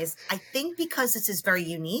park wise, I think because this is very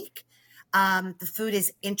unique, the food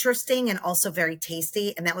is interesting and also very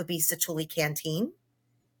tasty, and that would be Satuli Canteen.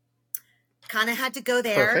 Kind of had to go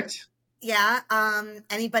there. Perfect. Yeah.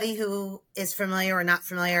 Anybody who is familiar or not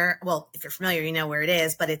familiar, well, if you're familiar, you know where it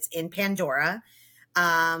is, but it's in Pandora.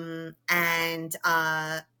 And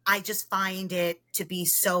I just find it to be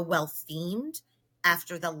so well themed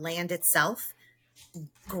after the land itself.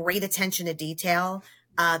 Great attention to detail.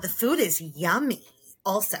 The food is yummy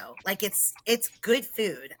also. Like it's good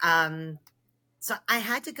food. So I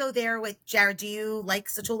had to go there with Jared. Do you like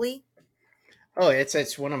Satuli? Oh,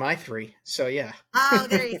 it's one of my three. So yeah. Oh,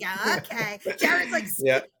 there you go. Okay. Jared's like,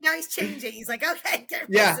 Yeah. now he's changing. He's like, okay, careful,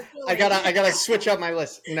 Yeah. Satuli. I gotta switch up my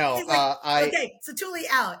list. No, He's like, I okay, Satuli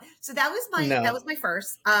out. So that no. was my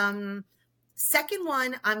first. Second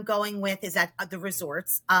one I'm going with is at the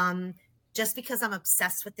resorts. Just because I'm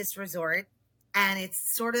obsessed with this resort and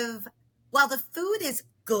it's sort of, while the food is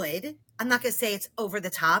good, I'm not going to say it's over the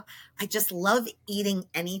top. I just love eating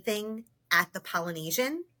anything at the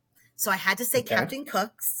Polynesian. So I had to say Okay. Captain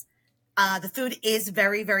Cook's. The food is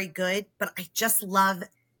very, very good, but I just love,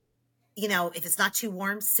 if it's not too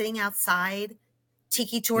warm, sitting outside,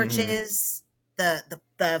 tiki Hmm. torches, the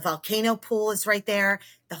volcano pool is right there,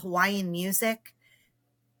 the Hawaiian music.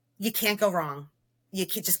 You can't go wrong.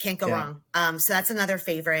 Just can't go Yeah. wrong. So that's another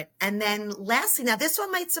favorite. And then lastly, now this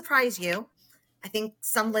one might surprise you. I think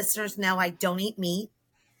some listeners know I don't eat meat.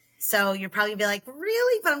 So you're probably be like,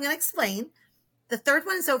 really? But I'm going to explain. The third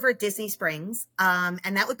one is over at Disney Springs, and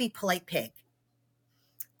that would be Polite Pig.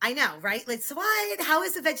 I know, right? Like, so what? How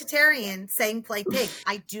is a vegetarian saying Polite Pig?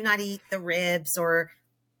 I do not eat the ribs or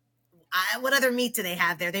what other meat do they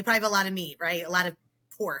have there? They probably have a lot of meat, right? A lot of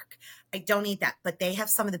pork. I don't eat that, but they have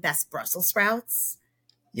some of the best Brussels sprouts,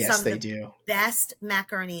 Yes, some of they the do. best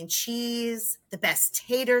macaroni and cheese, the best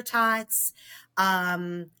tater tots.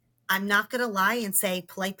 I'm not going to lie and say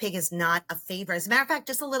Polite Pig is not a favorite. As a matter of fact,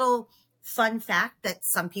 just a little fun fact that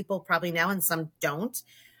some people probably know and some don't.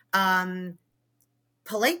 Um,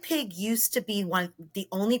 Polite Pig used to be the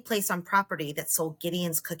only place on property that sold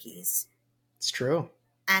Gideon's cookies, It's true.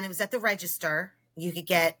 and it was at the register. You could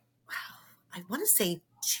get, I want to say,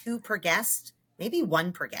 two per guest, maybe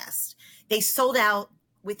one per guest. They sold out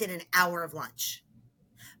within an hour of lunch.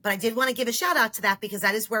 But I did want to give a shout out to that because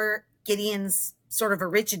that is where Gideon's sort of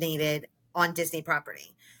originated on Disney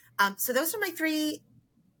property. So those are my three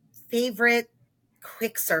favorite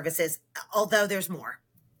quick services, although there's more.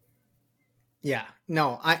 Yeah.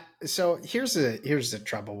 No, I so here's the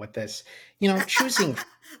trouble with this. Choosing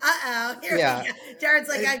Uh-oh, here we yeah. go. Jared's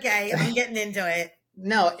like, it- okay, I'm getting into it.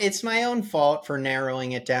 No, it's my own fault for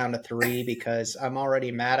narrowing it down to three because I'm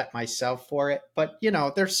already mad at myself for it. But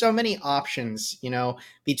there's so many options,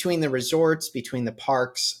 between the resorts, between the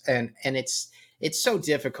parks, and it's so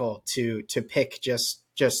difficult to pick just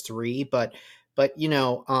three. But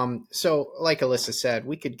so like Alyssa said,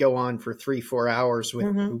 we could go on for 3-4 hours with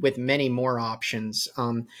Mm-hmm. with many more options.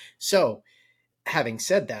 So having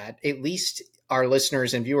said that, at least our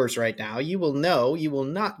listeners and viewers right now, you will know you will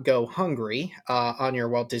not go hungry on your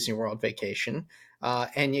Walt Disney World vacation,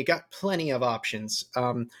 and you got plenty of options.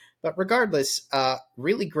 But regardless,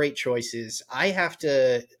 really great choices. I have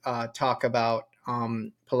to talk about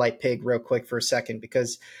Polite Pig real quick for a second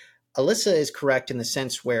because Alyssa is correct in the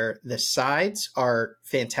sense where the sides are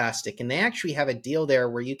fantastic, and they actually have a deal there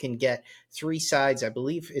where you can get three sides. I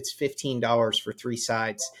believe it's $15 for three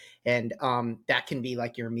sides, and that can be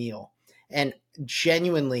like your meal. And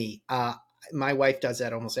genuinely, my wife does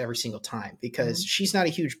that almost every single time because Mhm. she's not a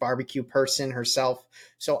huge barbecue person herself.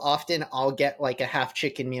 So often I'll get like a half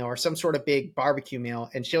chicken meal or some sort of big barbecue meal,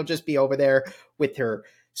 and she'll just be over there with her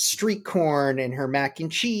street corn and her mac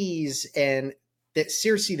and cheese and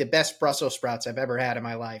seriously the best Brussels sprouts I've ever had in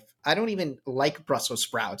my life. I don't even like Brussels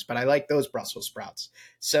sprouts, but I like those Brussels sprouts.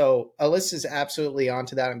 So Alyssa's absolutely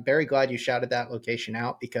onto that. I'm very glad you shouted that location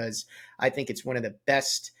out because I think it's one of the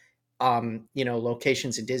best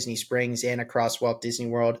locations in Disney Springs and across Walt Disney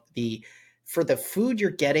World. The For the food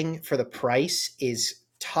you're getting for the price is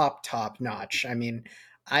top notch. I mean,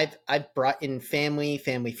 I've brought in family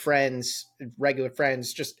friends, regular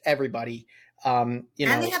friends, just everybody, And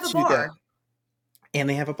they have a to the bar. and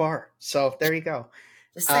they have a bar. So there you go.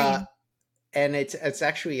 Just Uh, saying. and it's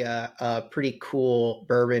actually a pretty cool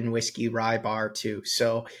bourbon whiskey rye bar too.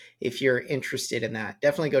 So if you're interested in that,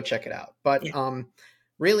 definitely go check it out. But Yeah.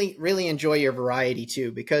 really enjoy your variety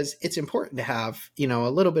too, because it's important to have a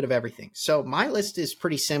little bit of everything. So my list is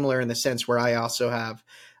pretty similar in the sense where I also have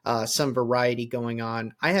some variety going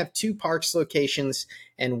on. I have two parks locations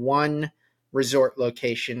and one resort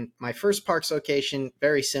location. My first parks location,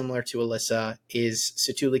 very similar to Alyssa, is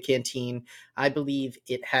Satula Canteen. I believe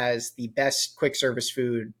it has the best quick service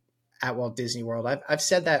food at Walt Disney World. I've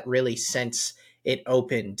said that really since it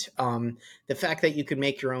opened. The fact that you can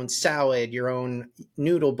make your own salad, your own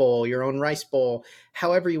noodle bowl, your own rice bowl,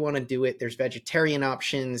 however you want to do it. There's vegetarian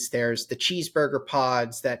options. There's the cheeseburger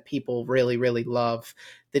pods that people really love.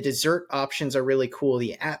 The dessert options are really cool.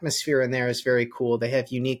 The atmosphere in there is very cool. They have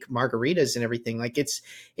unique margaritas and everything. Like it's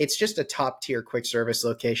just a top tier quick service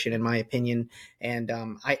location in my opinion. And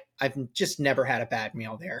I've just never had a bad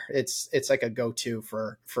meal there. It's like a go to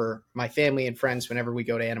for my family and friends whenever we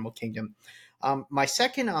go to Animal Kingdom. My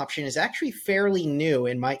second option is actually fairly new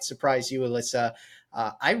and might surprise you, Alyssa.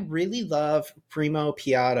 I really love Primo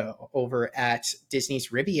Piatto over at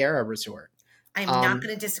Disney's Riviera Resort. I'm not Um,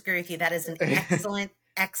 going to disagree with you. That is an excellent,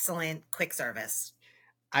 excellent quick service.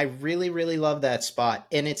 I really love that spot.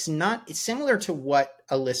 And it's similar to what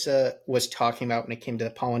Alyssa was talking about when it came to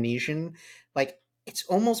the Polynesian. Like it's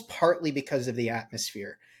almost partly because of the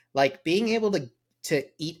atmosphere. Like being able to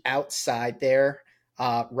eat outside there,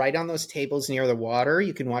 right on those tables near the water.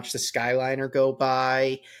 You can watch the Skyliner go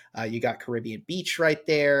by. You got Caribbean Beach right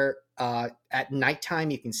there. At nighttime,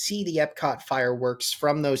 you can see the Epcot fireworks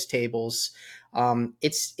from those tables.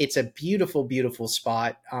 It's a beautiful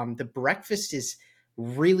spot. The breakfast is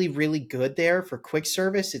really good there for quick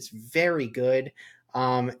service. It's very good.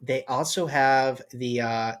 They also have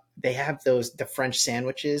they have the French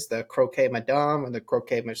sandwiches, the croquet madame and the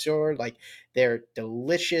croquet monsieur. Like they're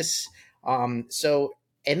delicious. So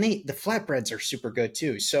and the flatbreads are super good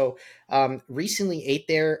too. So recently ate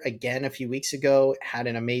there again a few weeks ago. Had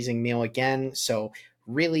an amazing meal again. So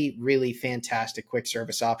really fantastic quick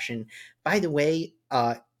service option. By the way,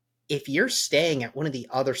 if you're staying at one of the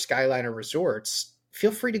other Skyliner resorts,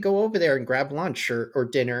 feel free to go over there and grab lunch or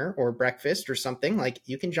dinner or breakfast or something. Like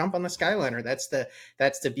you can jump on the Skyliner. That's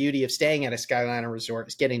the beauty of staying at a Skyliner resort,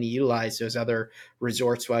 is getting to utilize those other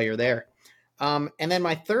resorts while you're there. And then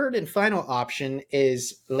my third and final option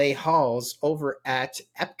is Les Halles over at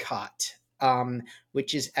Epcot,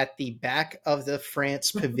 which is at the back of the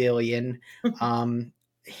France Pavilion,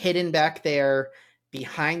 hidden back there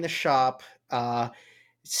behind the shop.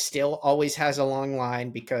 Still always has a long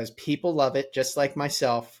line because people love it, just like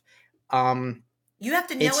myself. Um, You have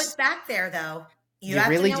to know it's it's back there, though. You You have to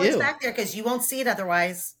really know it's do. back there because you won't see it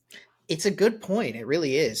otherwise. It's a good point. It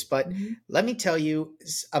really is. But Mhm. let me tell you,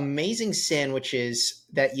 amazing sandwiches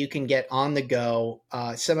that you can get on the go.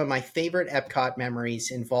 Some of my favorite Epcot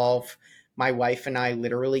memories involve my wife and I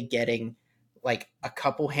literally getting like a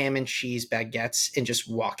couple ham and cheese baguettes and just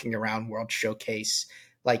walking around World Showcase.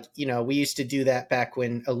 Like, we used to do that back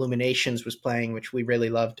when Illuminations was playing, which we really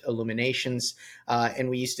loved Illuminations. And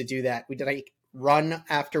we used to do that. We did like run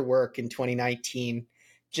after work in 2019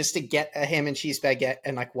 just to get a ham and cheese baguette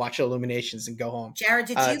and like watch Illuminations and go home. Jared,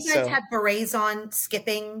 did you guys So have berets on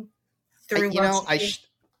skipping I, through you World know, Showcase?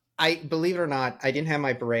 I believe it or not, I didn't have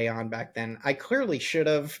my beret on back then. I clearly should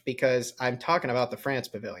have because I'm talking about the France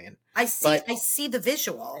Pavilion, but I see the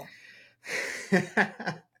visual.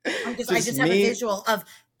 I just just have a me. visual of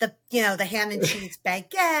the ham and cheese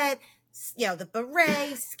baguette, the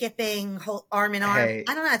beret skipping whole arm in arm. Hey,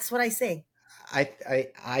 I don't know. That's what I see.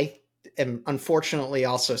 I am unfortunately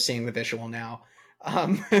also seeing the visual now.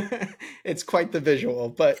 It's quite the visual,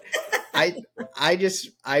 but I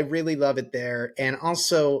I really love it there. And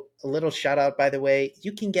also a little shout out, by the way,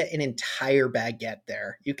 you can get an entire baguette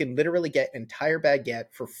there. You can literally get an entire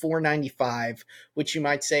baguette for $4.95, which you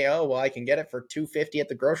might say, oh well, I can get it for $2.50 at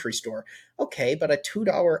the grocery store. Okay, but a $2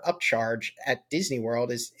 upcharge at Disney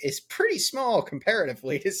World is pretty small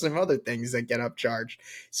comparatively to some other things that get upcharged.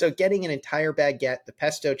 So getting an entire baguette, the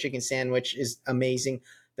pesto chicken sandwich is amazing.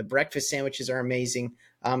 The breakfast sandwiches are amazing.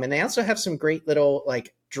 And they also have some great little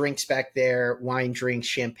like drinks back there, wine drinks,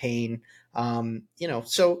 champagne.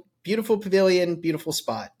 So beautiful pavilion, beautiful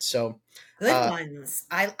spot. So Good uh, ones.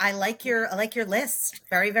 I like your list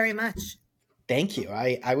very, very much. thank you.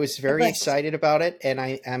 I was Good very list. excited about it, and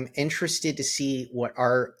I am interested to see what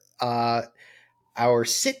our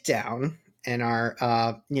sit down and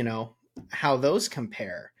our how those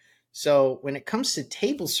compare. So when it comes to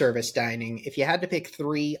table service dining, if you had to pick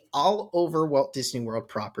three all over Walt Disney World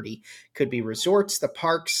property, could be resorts, the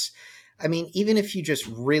parks. I mean, even if you just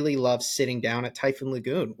really love sitting down at Typhoon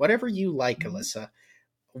Lagoon, whatever you like, Mhm. Alyssa,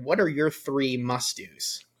 what are your three must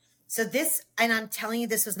dos? So this, and I'm telling you,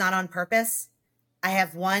 this was not on purpose. I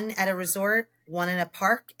have one at a resort, one in a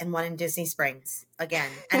park, and one in Disney Springs again.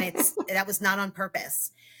 And that was not on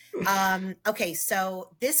purpose. Okay,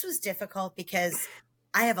 so this was difficult because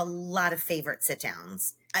I have a lot of favorite sit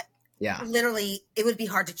downs. Yeah. Literally, it would be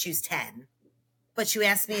hard to choose 10, but you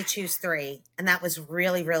asked me to choose three, and that was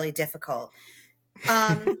really, really difficult.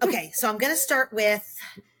 Okay, so I'm going to start with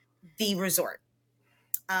the resort.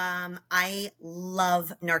 I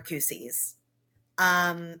love Narcoossee's.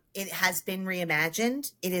 It has been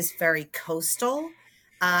reimagined. It is very coastal.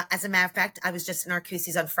 As a matter of fact, I was just in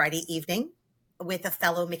Narcoossee's on Friday evening with a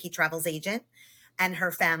fellow Mickey Travels agent and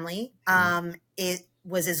her family. It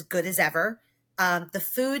was as good as ever. The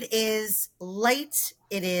food is light.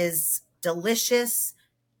 It is delicious.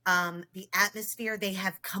 The atmosphere, they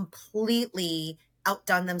have completely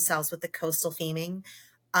outdone themselves with the coastal theming.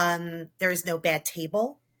 There is no bad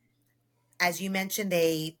table. As you mentioned,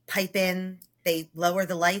 they lower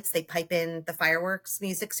the lights, they pipe in the fireworks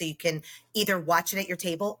music so you can either watch it at your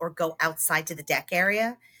table or go outside to the deck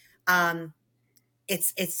area. Um,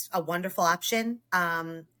 it's a wonderful option.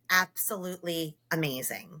 Absolutely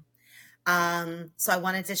amazing. So I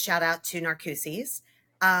wanted to shout out to Narcoossee's.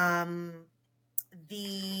 Um,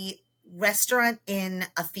 the restaurant in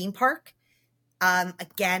a theme park,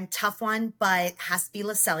 again, tough one, but has to be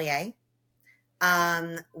Le Cellier.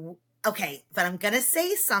 Um, okay, but I'm going to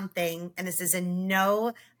say something, and this is a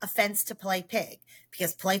no offense to Polite Pig,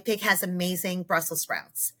 because Polite Pig has amazing Brussels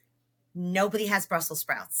sprouts. Nobody has Brussels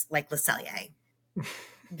sprouts like Le Cellier.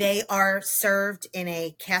 They are served in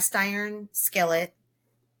a cast iron skillet.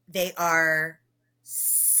 They are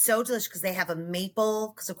so delicious because they have a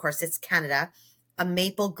maple, because of course it's Canada, a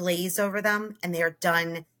maple glaze over them, and they're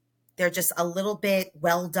done. They're just a little bit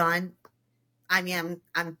well done. I mean,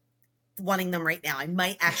 I'm wanting them right now. I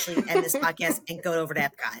might actually end this podcast and go over to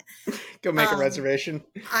Epcot. Go make a Um, reservation.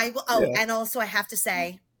 I will. Oh, Yeah. and also I have to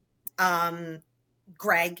say, um,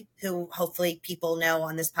 Greg, who hopefully people know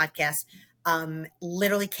on this podcast,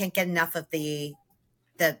 literally can't get enough of the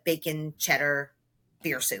bacon cheddar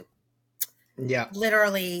beer soup. Yeah.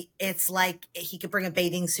 Literally, it's like he could bring a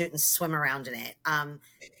bathing suit and swim around in it.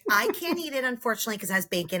 I can't eat it, unfortunately, because it has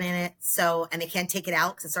bacon in it. So, and they can't take it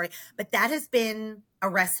out because it's already, but that has been a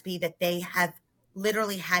recipe that they have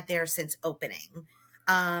literally had there since opening.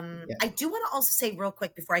 Yeah. I do want to also say real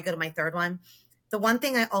quick before I go to my third one, the one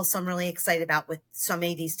thing I also am really excited about with so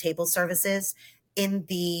many of these table services in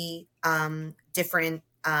the different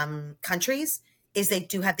countries is they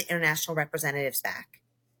do have the international representatives back.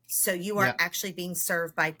 So you are Yeah. actually being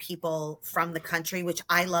served by people from the country, which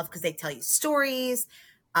I love because they tell you stories.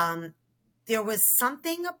 Um, there was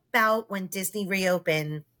something about when Disney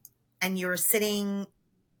reopened and you were sitting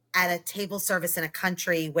at a table service in a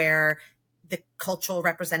country where the cultural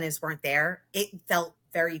representatives weren't there. It felt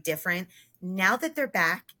very different. Now that they're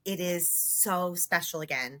back, it is so special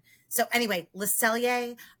again. So anyway, Le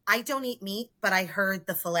Cellier, I don't eat meat, but I heard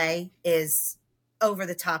the filet is over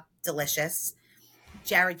the top delicious.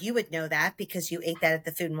 Jared, you would know that because you ate that at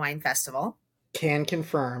the Food and Wine Festival. Can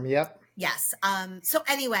confirm. Yep. Yes. So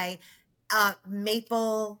anyway,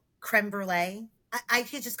 maple creme brulee. I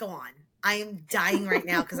could just go on. I am dying right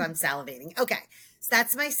now because I'm salivating. Okay. So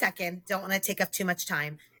that's my second. Don't want to take up too much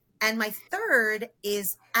time. And my third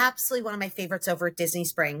is absolutely one of my favorites over at Disney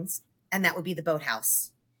Springs, and that would be the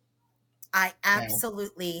Boathouse. I Wow.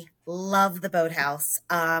 absolutely love the Boathouse.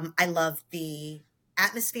 I love the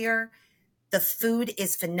atmosphere. The food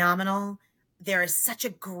is phenomenal. There is such a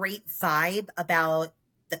great vibe about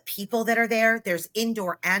the people that are there. There's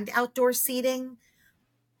indoor and outdoor seating.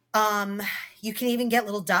 Um, you can even get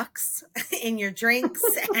little ducks in your drinks,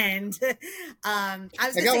 and I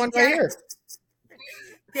was I gonna got say, one right here.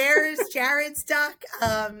 there's Jared's duck.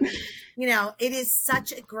 It is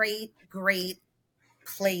such a great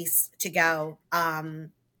place to go.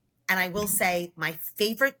 And I will say my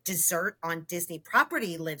favorite dessert on Disney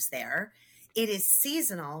property lives there. It is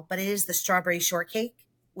seasonal, but it is the strawberry shortcake,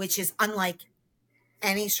 which is unlike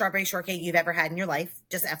any strawberry shortcake you've ever had in your life,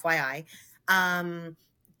 just FYI.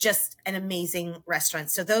 Just an amazing restaurant.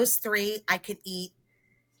 So those three I could eat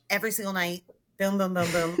every single night, boom, boom,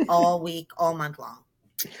 boom, boom, all week, all month long.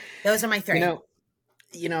 Those are my You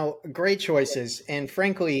three. know, great choices. And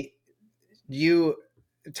frankly, you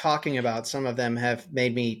talking about some of them have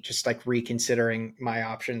made me just like reconsidering my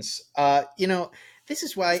options. This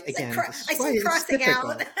is why, again, this I is why see it's crossing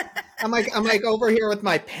out. difficult. I'm like over here with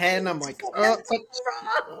my pen. I'm like, oh, but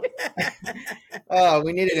Wrong.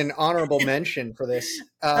 we needed an honorable mention for this.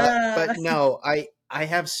 But uh, no, I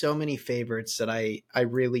have so many favorites that I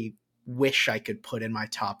really wish I could put in my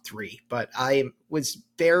top three. But I was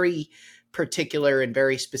very particular and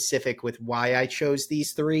very specific with why I chose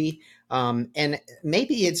these three. And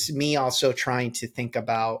maybe it's me also trying to think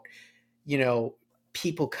about, you know,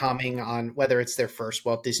 people coming on whether it's their first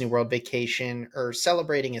Walt Disney World vacation or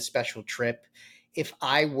celebrating a special trip. If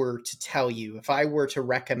I were to tell you, if I were to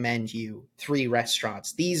recommend you three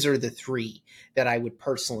restaurants, these are the three that I would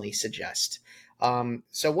personally suggest.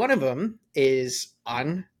 So one of them is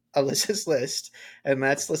on Alyssa's list, and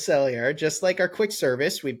that's Le Cellier. Just like our quick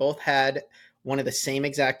service, we both had one of the same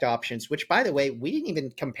exact options, which, by the way, we didn't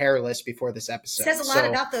even compare a list before this says episode. a lot So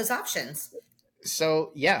about those options.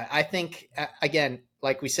 yeah, I think again,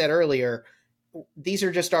 like we said earlier, these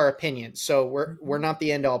are just our opinions. So we're Mhm. not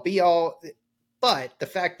the end all be all, but the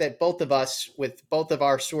fact that both of us, with both of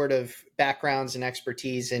our sort of backgrounds and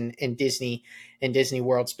expertise in Disney and Disney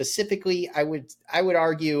World specifically, I would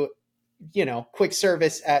argue, quick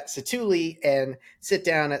service at Satuli and sit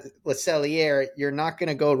down at Le Cellier, you're not going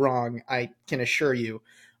to go wrong. I can assure you.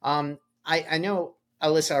 I know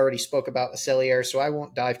Alyssa already spoke about Le Cellier, so I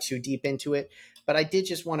won't dive too deep into it, but I did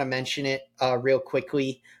just want to mention it real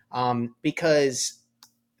quickly because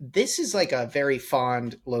this is like a very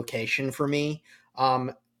fond location for me.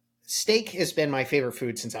 Steak has been my favorite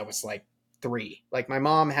food since I was like three. Like my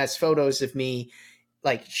mom has photos of me,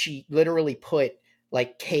 like she literally put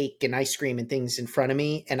like cake and ice cream and things in front of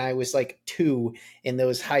me, and I was like two in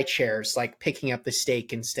those high chairs like picking up the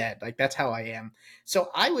steak instead. Like that's how I am. So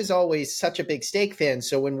I was always such a big steak fan.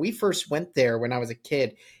 So when we first went there when I was a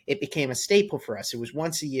kid, it became a staple for us. It was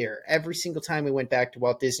once a year. Every single time we went back to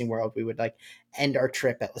Walt Disney World, we would like end our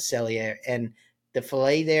trip at Le Cellier, and the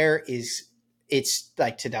filet there is, it's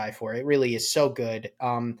like to die for. It really is so good.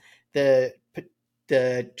 The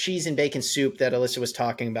the cheese and bacon soup that Alyssa was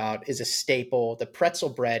talking about is a staple. The pretzel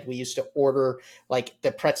bread, we used to order like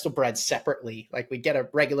the pretzel bread separately. Like we'd get a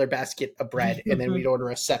regular basket of bread and then we'd order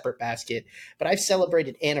a separate basket. But I've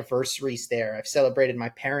celebrated anniversaries there. I've celebrated my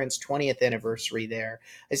parents' 20th anniversary there.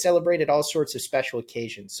 I celebrated all sorts of special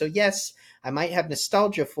occasions. So yes, I might have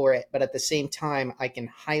nostalgia for it, but at the same time, I can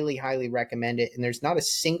highly, highly recommend it. And there's not a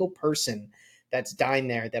single person that's dined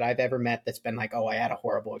there that I've ever met that's been like, oh, I had a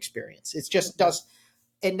horrible experience. It's just does,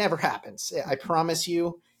 it never happens. I promise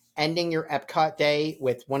you, ending your Epcot day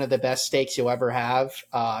with one of the best steaks you'll ever have,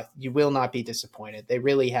 you will not be disappointed. They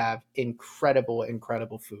really have incredible,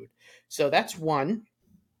 incredible food. So that's one.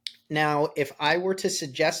 Now, if I were to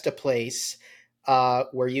suggest a place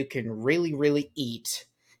where you can really, really eat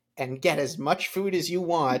and get as much food as you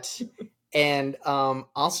want, and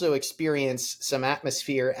also experience some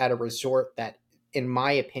atmosphere at a resort that, in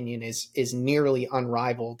my opinion, is nearly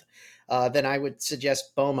unrivaled, then I would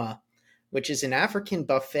suggest Boma, which is an African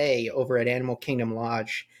buffet over at Animal Kingdom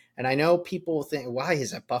Lodge. And I know people think, why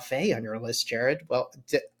is a buffet on your list, Jared? Well,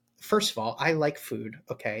 first of all, I like food,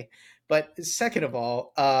 okay? But second of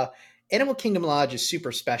all, Animal Kingdom Lodge is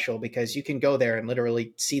super special because you can go there and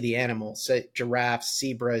literally see the animals, giraffes,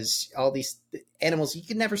 zebras, all these animals you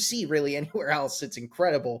can never see really anywhere else. It's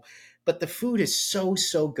incredible. But the food is so,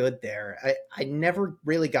 so good there. I never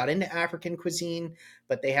really got into African cuisine,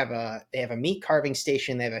 but they have a meat carving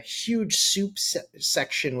station. They have a huge soup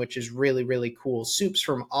section, which is really, really cool. Soups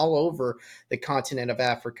from all over the continent of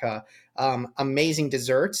Africa. Amazing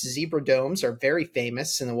desserts. Zebra domes are very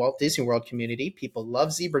famous in the Walt Disney World community. People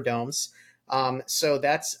love zebra domes. So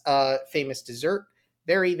that's a famous dessert.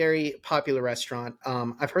 Very, very popular restaurant.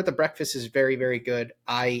 I've heard the breakfast is very, very good.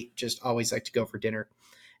 I just always like to go for dinner.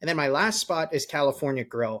 And then my last spot is California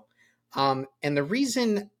Grill. And the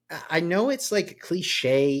reason, I know it's like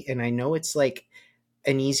cliche and I know it's like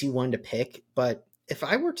an easy one to pick, but if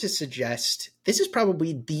I were to suggest, this is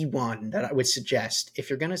probably the one that I would suggest if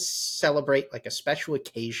you're going to celebrate like a special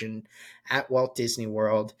occasion at Walt Disney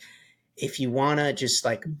World. If you want to just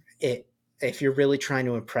like it, if you're really trying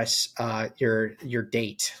to impress your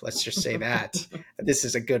date, let's just say that this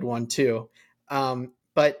is a good one too.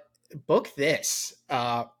 But book this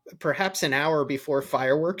perhaps an hour before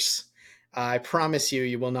fireworks. I promise you,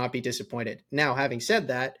 you will not be disappointed. Now, having said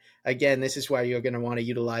that, again, this is why you're going to want to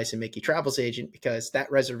utilize a Mickey Travels agent, because that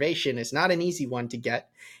reservation is not an easy one to get,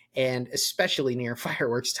 and especially near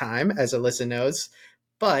fireworks time, as Alyssa knows.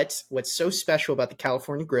 But what's so special about the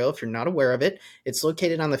California Grill, if you're not aware of it, it's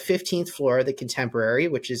located on the 15th floor of the Contemporary,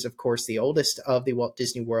 which is, of course, the oldest of the Walt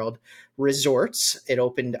Disney World resorts. It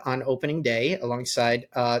opened on opening day alongside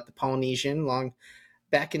the Polynesian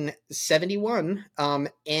back in 71.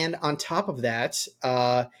 And on top of that,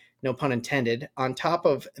 no pun intended, on top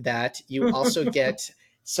of that, you also get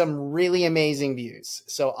some really amazing views.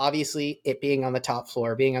 So obviously, it being on the top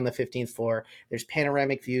floor, being on the 15th floor, there's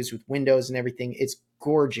panoramic views with windows and everything. It's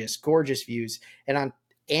gorgeous, gorgeous views.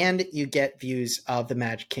 And you get views of the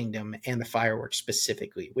Magic Kingdom and the fireworks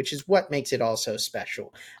specifically, which is what makes it all so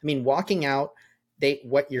special. I mean, walking out,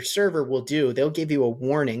 what your server will do, they'll give you a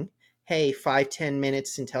warning. Hey, 5-10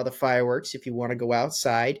 minutes until the fireworks. If you want to go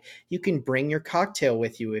outside, you can bring your cocktail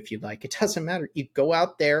with you if you'd like. It doesn't matter. You go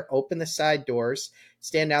out there, open the side doors,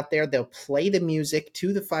 stand out there. They'll play the music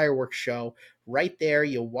to the fireworks show right there.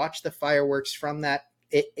 You'll watch the fireworks from that.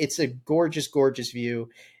 It's a gorgeous, gorgeous view.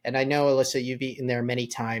 And I know, Alyssa, you've eaten there many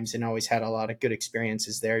times and always had a lot of good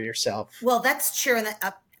experiences there yourself. Well, that's true. And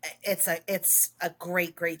it's a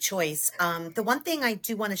great choice. The one thing I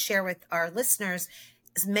do want to share with our listeners,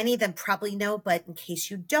 as many of them probably know, but in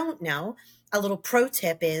case you don't know, a little pro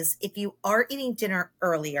tip is if you are eating dinner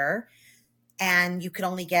earlier and you could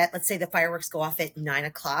only get, let's say the fireworks go off at 9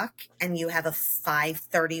 o'clock and you have a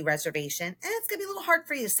 5:30 reservation, and it's going to be a little hard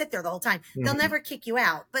for you to sit there the whole time. They'll never kick you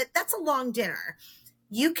out, but that's a long dinner.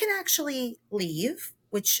 You can actually leave,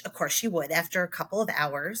 which of course you would after a couple of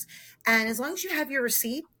hours. And as long as you have your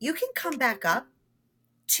receipt, you can come back up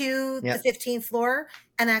to the 15th floor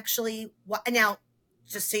and actually, now,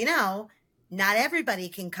 just so you know, not everybody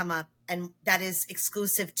can come up, and that is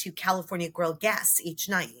exclusive to California Grill guests each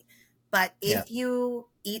night. But if you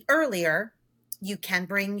eat earlier, you can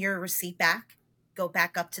bring your receipt back, go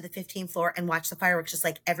back up to the 15th floor and watch the fireworks just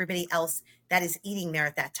like everybody else that is eating there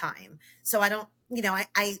at that time. So I don't,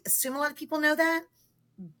 I assume a lot of people know that,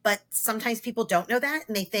 but sometimes people don't know that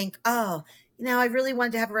and they think, oh, I really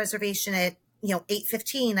wanted to have a reservation at,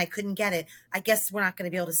 8:15. I couldn't get it. I guess we're not going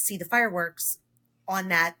to be able to see the fireworks on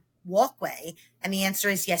that walkway. And the answer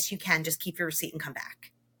is yes, you can. Just keep your receipt and come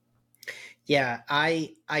back. Yeah,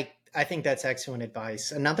 I think that's excellent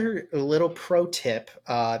advice. Another little pro tip,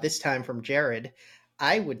 this time from Jared,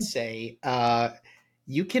 I would say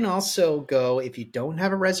you can also go, if you don't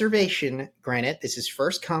have a reservation, granted, this is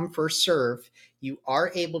first come, first serve, you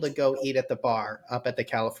are able to go eat at the bar up at the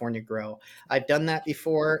California Grill. I've done that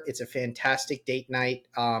before. It's a fantastic date night.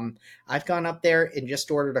 I've gone up there and just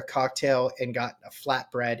ordered a cocktail and got a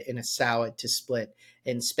flatbread and a salad to split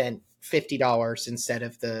and spent $50 instead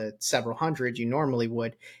of the several hundred you normally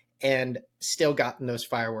would, and still gotten those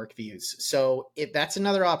firework views. So if that's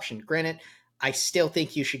another option, granted, I still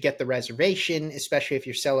think you should get the reservation, especially if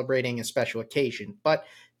you're celebrating a special occasion. But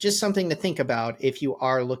just something to think about if you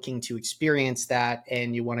are looking to experience that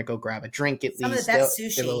and you want to go grab a drink at Some least. of the best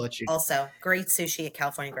sushi, also great sushi at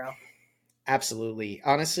California Grill. Absolutely.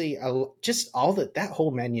 Honestly, just all that whole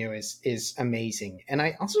menu is amazing. And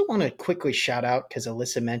I also want to quickly shout out, because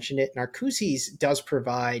Alyssa mentioned it, Narcoossee's does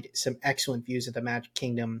provide some excellent views of the Magic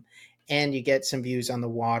Kingdom, and you get some views on the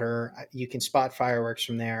water. You can spot fireworks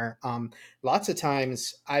from there. Lots of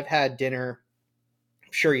times I've had dinner,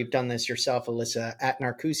 I'm sure you've done this yourself, Alyssa, at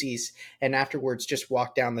Narcoossee's, and afterwards just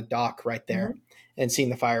walk down the dock right there and seen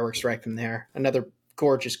the fireworks right from there. Another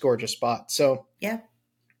gorgeous, gorgeous spot. So, yeah.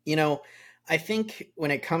 I think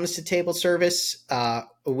when it comes to table service,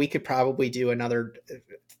 we could probably do another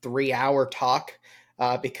 3-hour talk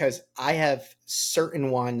because I have certain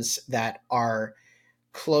ones that are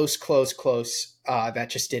close that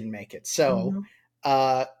just didn't make it. So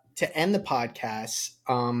to end the podcast,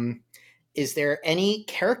 is there any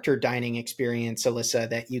character dining experience, Alyssa,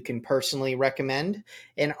 that you can personally recommend?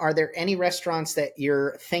 And are there any restaurants that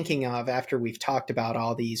you're thinking of after we've talked about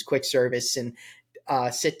all these quick service and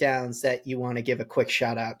sit downs that you want to give a quick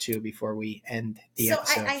shout out to before we end the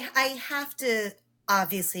episode? I have to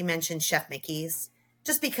obviously mention Chef Mickey's,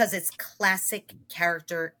 just because it's classic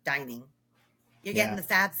character dining. You're getting the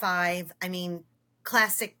Fab Five. I mean,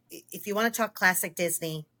 classic. If you want to talk classic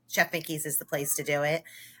Disney, Chef Mickey's is the place to do it.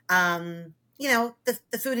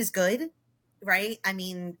 The food is good, right? I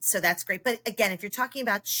mean, so that's great. But again, if you're talking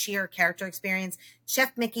about sheer character experience,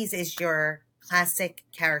 Chef Mickey's is your classic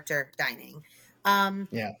character dining. Um,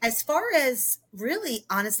 Yeah. as far as really,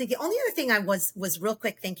 honestly, the only other thing I was real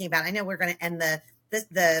quick thinking about, I know we're going to end the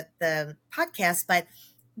podcast, but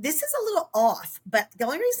this is a little off. But the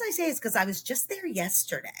only reason I say is because I was just there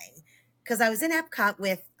yesterday, because I was in Epcot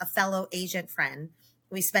with a fellow agent friend.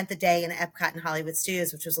 We spent the day in Epcot and Hollywood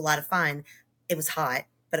Studios, which was a lot of fun. It was hot,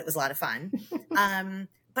 but it was a lot of fun.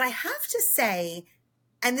 But I have to say,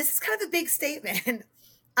 and this is kind of a big statement,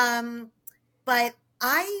 but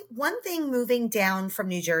one thing moving down from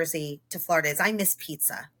New Jersey to Florida is I miss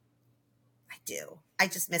pizza. I do. I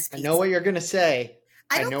just miss I know pizza. what you're going to say.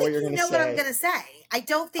 I I don't know what think you're you going to know what I'm say. going to say. I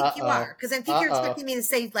don't think you Uh-oh. are, because I think you're Uh-oh. expecting me to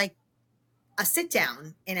say like a sit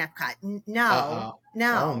down in Epcot. No, Uh-oh. Oh,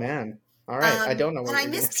 no. man. All right. I don't know And what I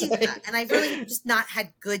you're going miss to pizza, say. and I've really just not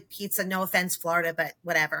had good pizza. No offense, Florida, but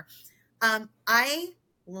whatever. I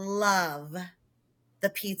love the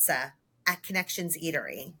pizza at Connections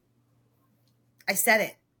Eatery. I said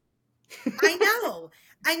it. I know.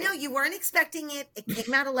 I know you weren't expecting it. It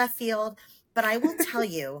came out of left field, but I will tell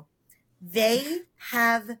you, they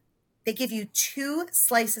give you 2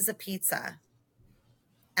 slices of pizza.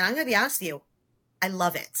 And I'm going to be honest with you, I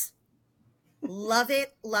love it. Love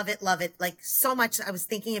it, love it, love it. Like so much. I was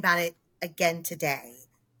thinking about it again today.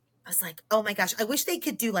 I was like, oh my gosh, I wish they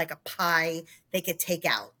could do like a pie they could take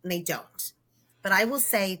out, and they don't. But I will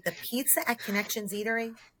say the pizza at Connections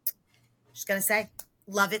Eatery, just going to say,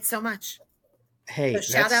 love it so much. So Hey,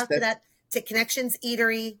 shout that's out to that. that, to Connections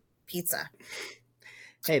Eatery Pizza.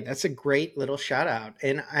 Hey, that's a great little shout out.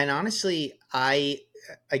 And honestly,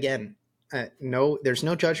 again, no, there's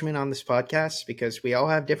no judgment on this podcast because we all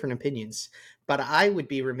have different opinions. But I would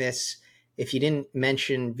be remiss if you didn't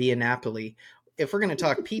mention Via Napoli. If we're going to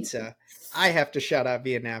talk pizza, I have to shout out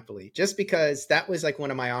Via Napoli just because that was like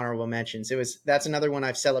one of my honorable mentions. That's another one.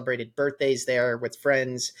 I've celebrated birthdays there with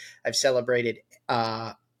friends. I've celebrated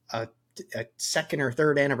a a second or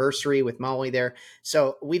third anniversary with Molly there.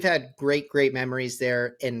 So we've had great memories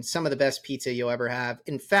there and some of the best pizza you'll ever have.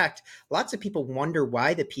 In fact, lots of people wonder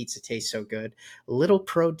why the pizza tastes so good. A little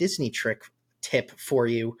pro Disney trick tip for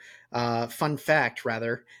you. Fun fact,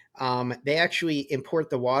 rather. They actually import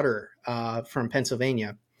the water from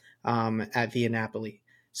Pennsylvania at Via Napoli.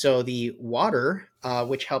 So the water,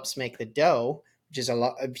 which helps make the dough, which is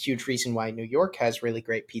a huge reason why New York has really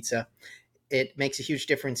great pizza, it makes a huge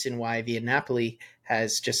difference in why Via Napoli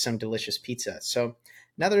has just some delicious pizza. So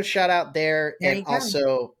another shout out there. There And you go.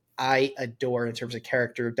 also, I adore, in terms of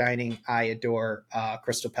character dining, I adore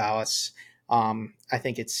Crystal Palace. I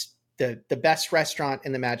think it's the best restaurant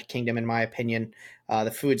in the Magic Kingdom, in my opinion.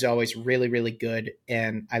 The food's always really good,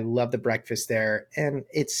 and I love the breakfast there. And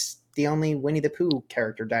it's the only Winnie the Pooh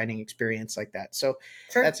character dining experience like that. So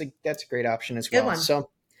Sure. that's a great option as Good well. one. So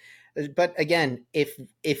but again, if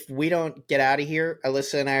we don't get out of here,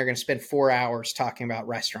 Alyssa and I are going to spend 4 hours talking about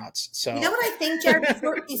restaurants. You know So what I think,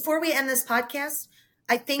 Jared, before we end this podcast,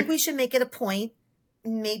 I think we should make it a point,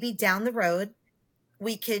 maybe down the road,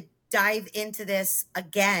 we could dive into this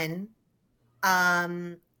again,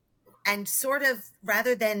 and sort of,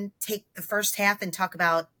 rather than take the first half and talk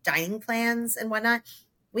about dining plans and whatnot,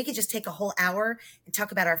 we could just take a whole hour and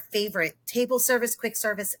talk about our favorite table service, quick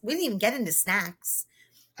service. We didn't even get into snacks.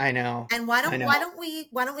 I know, And I know. why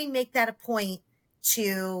don't we make that a point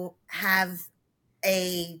to have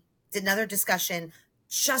another discussion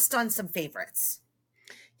just on some favorites?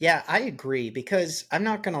 Yeah, I agree because I'm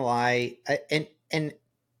not going to lie, and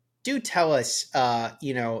do tell us,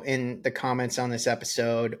 in the comments on this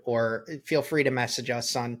episode, or feel free to message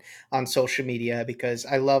us on social media because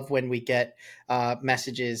I love when we get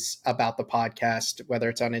messages about the podcast, whether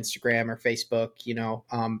it's on Instagram or Facebook.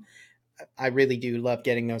 I really do love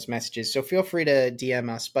getting those messages. So feel free to DM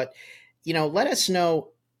us, but let us know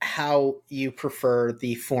how you prefer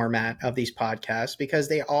the format of these podcasts because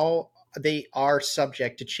they are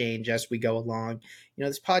subject to change as we go along.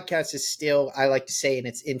 This podcast is still, I like to say, in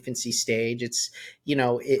its infancy stage. It's, we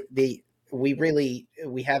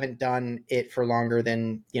haven't done it for longer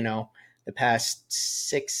than, the past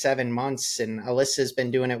 6-7 months, and Alyssa's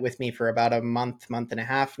been doing it with me for about a month and a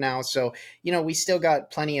half now. So we still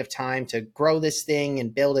got plenty of time to grow this thing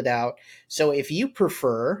and build it out. So if you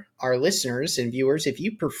prefer, our listeners and viewers, if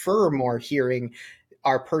you prefer more hearing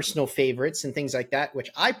our personal favorites and things like that,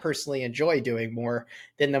 which I personally enjoy doing more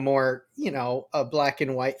than the more black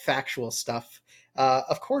and white factual stuff,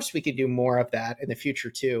 Of course, we could do more of that in the future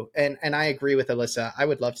too. And I agree with Alyssa. I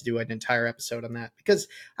would love to do an entire episode on that because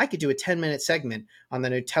I could do a 10-minute segment on the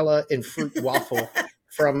Nutella and fruit waffle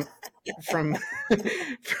from from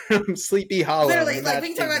from Sleepy Hollow, Literally, the like we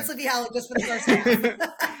Magic can talk about Kingdom. Sleepy Hollow just for the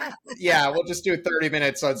first half. Yeah, we'll just do 30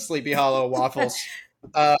 minutes on Sleepy Hollow waffles.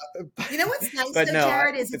 Uh, You know what's nice but though, no, I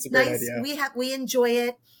Jared, think is it's a it's great nice. idea. We enjoy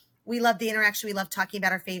it. We love the interaction. We love talking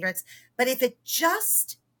about our favorites. But if it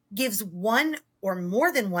just gives one or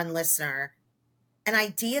more than one listener an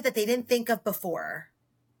idea that they didn't think of before,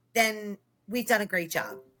 then we've done a great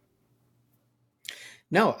job.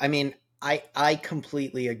 No, I mean, I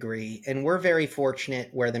completely agree. And we're very fortunate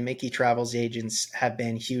where the Mickey Travels agents have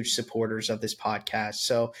been huge supporters of this podcast.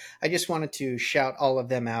 So I just wanted to shout all of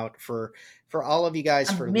them out for all of you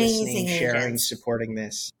guys for listening, Amazing sharing, agents. supporting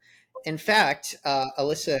this. In fact,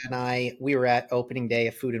 Alyssa and I, we were at opening day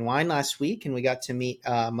of Food and Wine last week, and we got to meet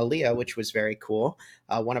Malia, which was very cool,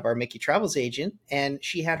 one of our Mickey Travels agent. And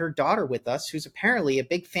she had her daughter with us, who's apparently a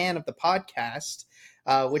big fan of the podcast,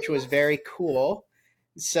 which was very cool.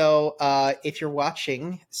 So if you're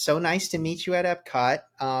watching, so nice to meet you at Epcot.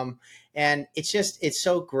 And it's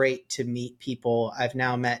so great to meet people. I've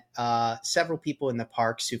now met several people in the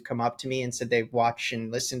parks who've come up to me and said they've watched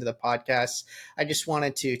and listened to the podcast. I just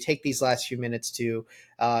wanted to take these last few minutes to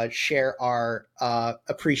share our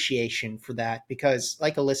appreciation for that because,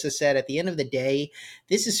 like Alyssa said, at the end of the day,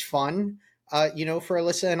 this is fun. For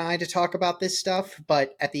Alyssa and I to talk about this stuff.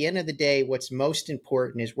 But at the end of the day, what's most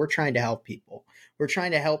important is we're trying to help people. We're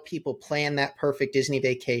trying to help people plan that perfect Disney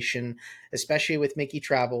vacation, especially with Mickey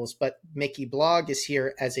Travels. But Mickey Blog is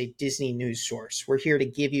here as a Disney news source. We're here to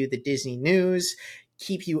give you the Disney news,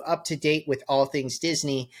 keep you up to date with all things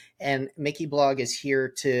Disney. And Mickey Blog is here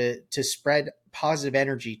to spread positive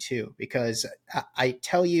energy too, because I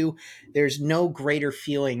tell you, there's no greater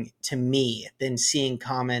feeling to me than seeing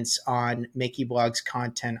comments on Mickey Blog's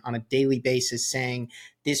content on a daily basis saying,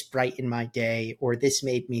 this brightened my day or this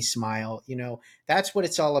made me smile. That's what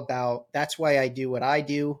it's all about. That's why I do what I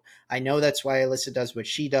do. I know that's why Alyssa does what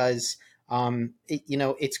she does.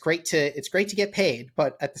 It's great to get paid,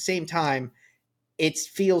 but at the same time, it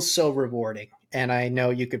feels so rewarding. And I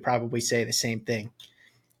know you could probably say the same thing.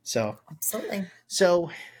 Absolutely.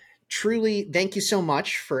 So truly, thank you so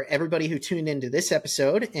much for everybody who tuned into this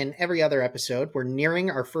episode and every other episode. We're nearing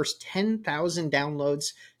our first 10,000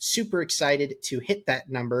 downloads. Super excited to hit that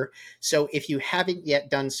number. So if you haven't yet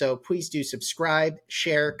done so, please do subscribe,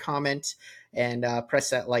 share, comment, and press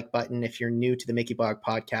that like button if you're new to the Mickey Blog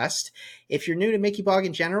podcast. If you're new to Mickey Blog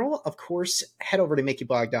in general, of course, head over to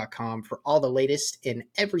mickeyblog.com for all the latest in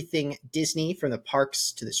everything Disney, from the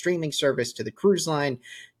parks to the streaming service to the cruise line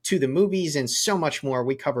to the movies and so much more.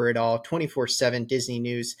 We cover it all, 24/7 Disney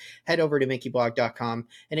news. Head over to mickeyblog.com.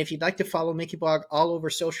 And if you'd like to follow Mickey Blog all over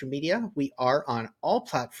social media, we are on all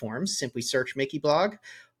platforms. Simply search Mickey Blog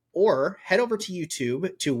or head over to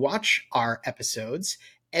YouTube to watch our episodes.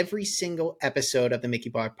 Every single episode of the Mickey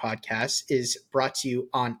Blog podcast is brought to you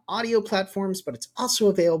on audio platforms, but it's also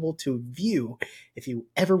available to view if you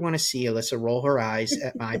ever want to see Alyssa roll her eyes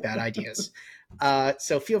at my bad ideas.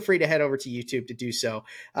 So feel free to head over to YouTube to do so.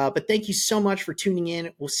 But thank you so much for tuning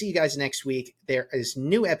in. We'll see you guys next week. There is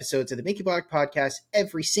new episodes of the Mickey Blog podcast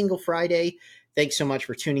every single Friday. Thanks so much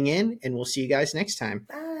for tuning in, and we'll see you guys next time.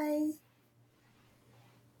 Bye.